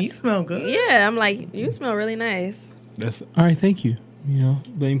for women. You smell good. Yeah, I'm like, you smell really nice. That's all right. Thank you. You know,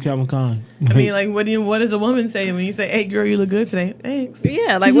 blame Calvin Klein. I mean, like, what does a woman say when you say, "Hey, girl, you look good today"? Thanks.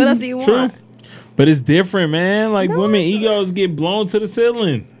 Yeah, like what else do you True. want? But it's different, man. Like women egos get blown to the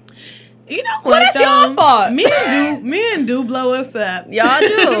ceiling. You know Well, what? that's your fault. Men do blow us up. Y'all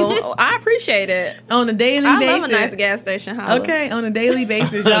do. I appreciate it. On a daily I basis. love a nice gas station. Holla. Okay, on a daily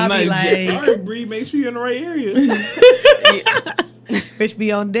basis, y'all be like, all right, Bree, make sure you're in the right area. "Bitch,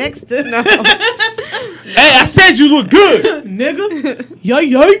 be on Dexter." No. Hey, I said you look good. Nigga.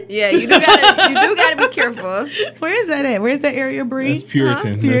 Yay. Yeah, you do gotta be careful. Where is that at? Where's that area, Bree? That's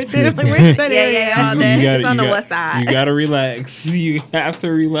Puritan. That's Puritan. Like, Puritan. where's that Yeah, area? yeah, all day. It's on the you west side. You gotta relax. You have to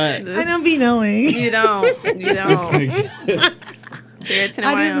relax. I don't be knowing. You don't. Puritan,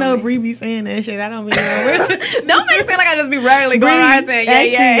 I just know Wyoming. Bree be saying that shit. I don't be knowing. Don't make it seem like I just be regularly going around saying yeah,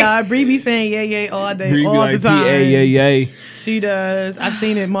 actually, yeah. y'all, Bree be saying yay all day, Bree be all like, the time. yay. She does. I've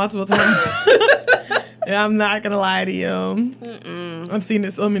seen it multiple times. And I'm not gonna lie to you. I've seen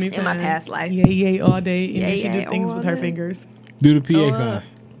it so many times. In my past life. Yay all day, and then she Yay, does things all with her day. fingers. Do the PX sign.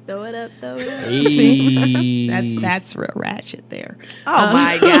 Throw it up, throw it up. Hey. That's real ratchet there. Oh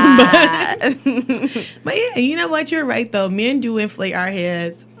my god. But yeah, you know what? You're right though. Men do inflate our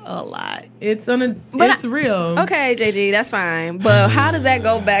heads a lot. It's But it's real. Okay, JG, that's fine. But how does that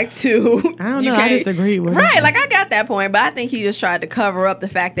go back to? I don't you know. I can't- disagree with Right, him. like I got that point, but I think he just tried to cover up the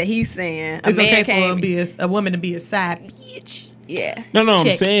fact that he's saying a It's man okay can't. for a woman to be a side bitch. Yeah. No, I'm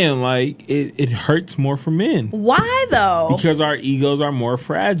Check. saying like it hurts more for men Why though? because our egos are more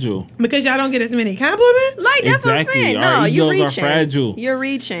fragile. Because y'all don't get as many compliments. Like that's what I'm Exactly. saying. Our No, you're egos are reaching. fragile. You're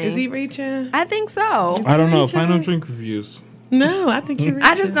reaching. Is he reaching? I think so. I don't know. Rachel? Final drink reviews. No, I think you're reaching.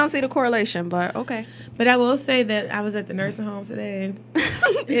 I just don't see the correlation, but okay. But I will say that I was at the nursing home today,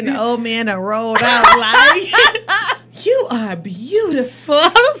 and the old man that rolled out like, "You are beautiful."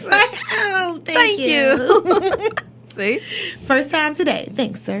 I was like, "Oh, thank you." See? First time today.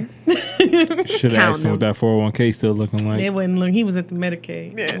 Thanks, sir. Should have Count asked him what that 401k still looking like. It wasn't look. He was at the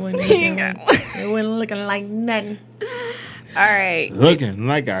Medicaid. It wasn't He looking ain't got like, it wasn't looking like nothing. All right. Looking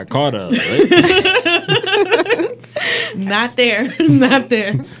like I caught up. Not there. Not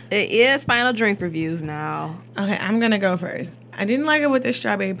there. It is final drink reviews now. Okay, I'm gonna go first. I didn't like it with the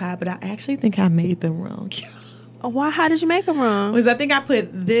strawberry pie, but I actually think I made them wrong. Oh, why? How did you make them wrong? Because I think I put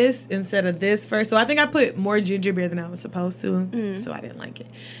this instead of this first. So I think I put more ginger beer than I was supposed to. So I didn't like it.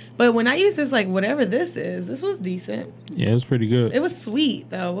 But when I used this, like, whatever this is, this was decent. Yeah, it was pretty good. It was sweet,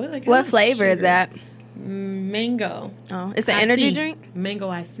 though. What, like, What flavor is that? Mango. Oh, it's an energy Icy. drink? Mango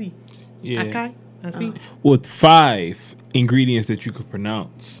icy. Yeah. Okay. I see. With 5 ingredients that you could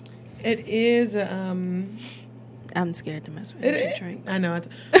pronounce. It is, I'm scared to mess with it energy is. drinks. I know.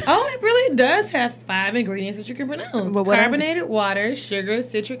 It really does have 5 ingredients that you can pronounce. But what are they? Carbonated water, sugar,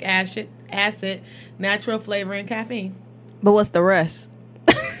 citric acid, natural flavor, and caffeine. But what's the rest?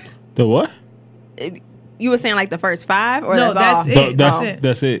 The what? You were saying like the first 5 or No, that's all? that's it. That's Oh. it.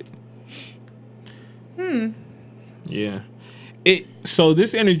 That's it. Yeah. So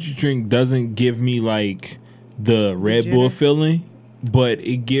this energy drink doesn't give me like the Red Bull Jitters. feeling, but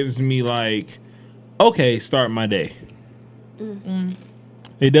it gives me like, okay, start my day.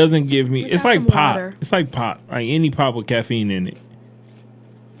 It doesn't give me. Let's It's have like some pop. water. It's like pop. Like any pop with caffeine in it.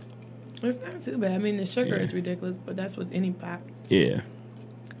 It's not too bad. I mean, the sugar Yeah. is ridiculous, but that's with any pop. Yeah.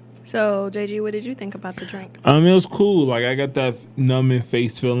 So, JG, what did you think about the drink? It was cool. Like I got that numbing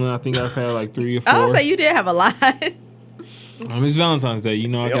face feeling. I think I've had like 3 or 4. Oh, so you did have a lot. It's Valentine's Day. You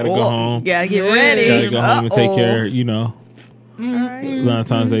know, I gotta go home. Gotta get Yeah. ready. Gotta go home and take Uh-oh. care of, All right.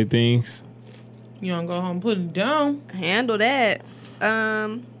 Valentine's Day things. You don't go home and put it down. Handle that.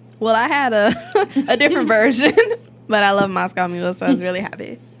 Well, I had a different version, but I love Moscow Mule, so I was really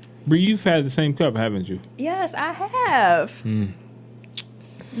happy. Bree, you've had the same cup, haven't you? Yes, I have.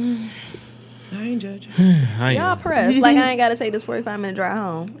 I ain't judging. I Y'all am. pressed. Like I ain't got to take this 45-minute drive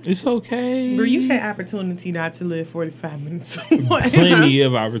home. It's okay. Bro, you had opportunity not to live 45 minutes away. Plenty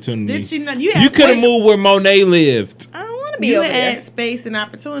of opportunity. Did she not? You could have moved where Monet lived. I don't want to be You over had there. space and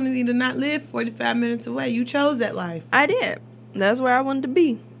opportunity to not live 45 minutes away. You chose that life. I did. That's where I wanted to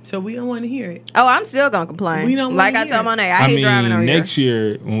be. So we don't want to hear it. Oh, I'm still gonna complain. We don't like wanna I hear told it. Monet, I hate driving over next here.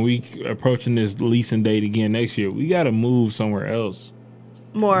 year when we approaching this leasing date again next year, we got to move somewhere else.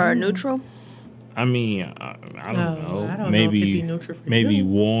 More neutral. I mean, I don't know. I don't know if it'd Maybe be neutral for maybe you.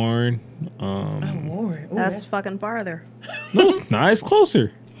 Warren. Warren. Ooh, That's fucking farther. No, it's not. It's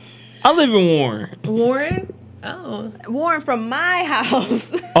closer. I live in Warren. Warren? Oh. Warren from my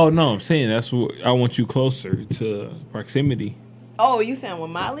house. Oh no, I'm saying that's what I want you closer to proximity. Oh, you saying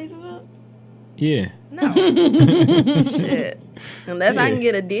when my lease is up? Yeah, No. Shit. Unless I Yeah. can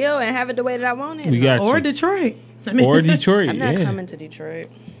get a deal and have it the way that I want it. we no. got Or you. Detroit. I mean, Or Detroit. I'm not yeah. coming to Detroit.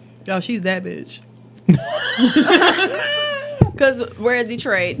 Oh, she's that bitch. Because we're in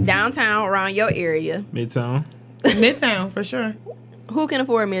Detroit, downtown, around your area. Midtown. Midtown for sure. Who can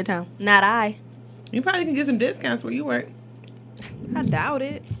afford Midtown? Not I. You probably can get some discounts where you work. I doubt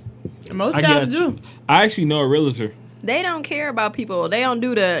it. Most I jobs got do. you. I actually know a realtor. They don't care about people. They don't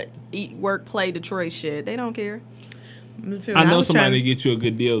do the eat, work, play Detroit shit. They don't care. I know was somebody trying- to get you a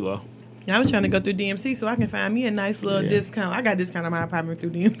good deal though. I was trying to go through DMC so I can find me a nice little discount. I got discount on my apartment through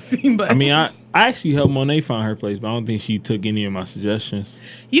DMC, but I mean, I actually helped Monet find her place, but I don't think she took any of my suggestions.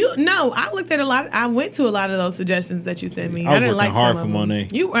 I looked at a lot. I went to a lot of those suggestions that you sent me. I was didn't like working hard some for of them. Monet.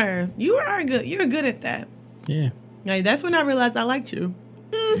 You were good. You're good at that. Yeah. Like, that's when I realized I liked you.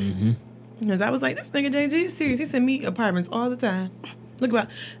 Mm-hmm. Because I was like, this nigga JG is serious. He sent me apartments all the time. Look about.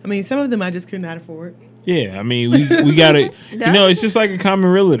 I mean, some of them I just could not afford. Yeah, I mean, we got to, it's just like a common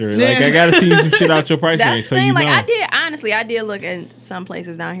realtor. Like, Yeah. I got to see some shit out your price That's range the so thing. you Like, know. I did look at some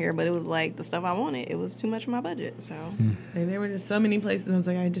places down here, but it was like the stuff I wanted. It was too much for my budget. So, And there were just so many places I was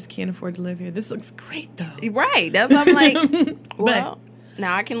like, I just can't afford to live here. This looks great, though. right. That's what I'm like, well,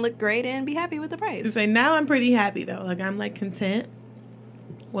 now I can look great and be happy with the To price. say, now I'm pretty happy, though. Like, I'm, like, content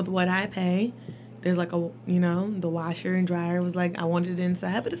with what I pay. There's, like, the washer and dryer was, like, I wanted it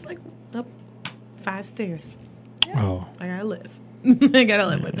inside, but it's, like, up 5 stairs. Oh. I gotta live. I gotta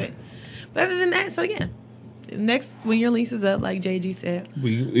live with it. But other than that, so yeah. Next, when your lease is up, like JG said,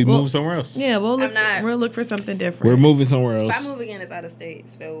 We Well, move somewhere else. yeah, we'll I'm look for something different. We're moving somewhere else. If I move again, it's out of state.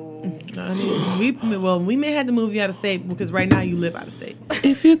 So, I mean, we may have to move you out of state because right now you live out of state.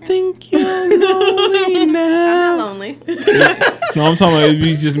 If you think you're lonely I'm now. not lonely. No, I'm talking about it'd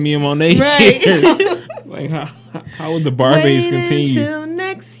be just me and Monet. Right. Like, how would the bar babes Wait continue? until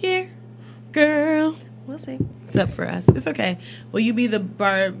next year, girl. We'll see. It's up for us. It's okay. Will you be the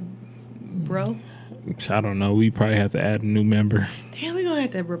bar bro? I don't know. We probably have to add a new member. Damn, we gonna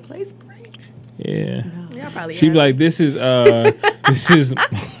have to replace Bree. Yeah. Yeah, probably. She'd be like, this is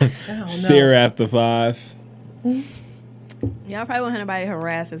Sarah after 5. Y'all probably won't have anybody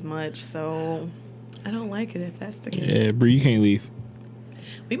harass as much. So, I don't like it if that's the case. Yeah, Bree, you can't leave.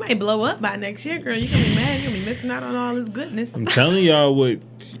 We might blow up by next year, girl. You're gonna be mad. You're gonna be missing out on all this goodness. I'm telling y'all with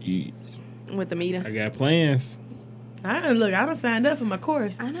the meter. I got plans. I done signed up for my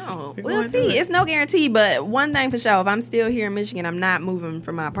course. I know. We're We'll going through see. it. It's no guarantee, but one thing for sure: if I'm still here in Michigan, I'm not moving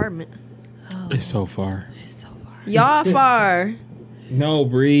from my apartment. It's so far. It's so far Y'all far. No,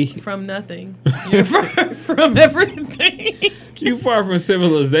 Bree. from nothing. You're far from everything. You far from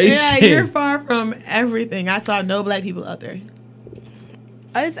civilization. Yeah, you're far from everything. I saw no black people out there.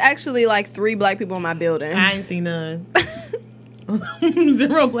 It's actually like 3 black people in my building. I ain't seen none.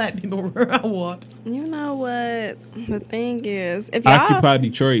 0 black people where I walked. You know what? The thing is, if y'all Occupy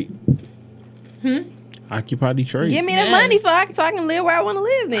Detroit. Occupy Detroit. give me the Yes. money so I can live where I want to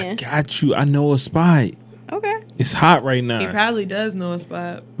live then. Got you. I know a spot. Okay. It's hot right He now. probably does know a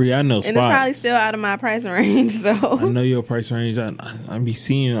spot. Bree, I know And it's probably spots. still out of my price range, I so. know your price range. I be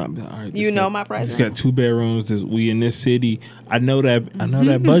seeing. I be, all right, You know my price It's range. got 2 bedrooms. We in this city. I know that. I know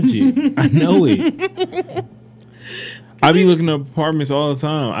that budget. I know it. I be looking at apartments all the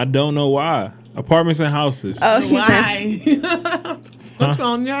time. I don't know why. Apartments and houses. Oh, he says, Why? What's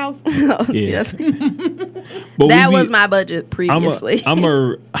wrong in your house? Yeah. yes. But That we be- was my budget previously.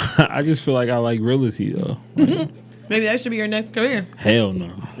 I just feel like I like realty though. Like, Maybe that should be your next career. hell no.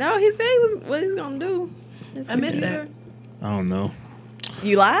 No, he said he was what he's gonna do. His I missed computer. that. I don't know.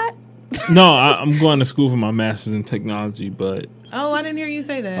 You lied? No, I'm going to school for my master's in technology. But Oh, I didn't hear you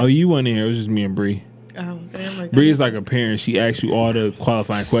say that. oh, you went in here. It was just me and Bree. Oh, okay. I'm like, Bree is like a parent. She asks you all the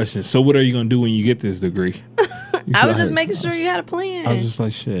qualifying questions. So what are you gonna do when you get this degree? I was just making sure you had a plan. I was just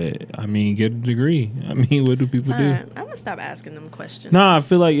like, shit. I mean, get a degree. I mean, what do people do? Alright, I'm gonna stop asking them questions. Nah, I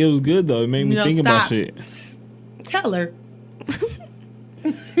feel like it was good though. It made me No, think about stop. shit. Tell her.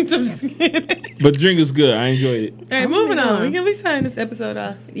 Just kidding. But drink was good. I enjoyed it. All right, moving on. We can be signing this episode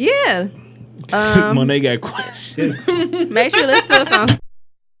off. Yeah. Monet got questions. Make sure you listen to us on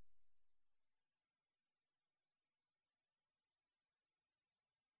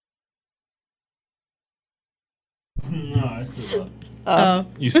No, it's still up. Oh.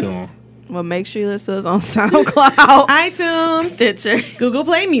 You still on? well, make sure you listen to us on SoundCloud, iTunes, Stitcher. Google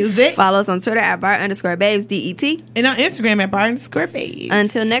Play Music, Follow us on Twitter at bar_babes, DET. and on Instagram at bar_babes.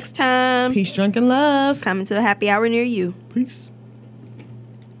 Until next time, Peace, drunk, and love. coming to a happy hour near you. Peace.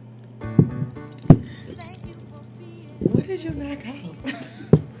 What did you knock out?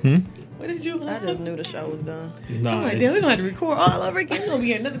 What did you I knock just out? knew the show was done. Nah, I'm like, damn, we're going to have to record all over again. We're going to be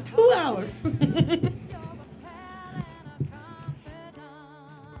here another 2 hours.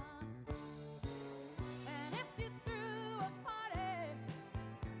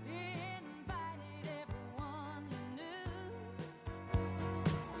 Invited everyone you knew.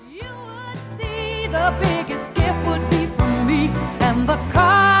 the biggest gift would be from me and the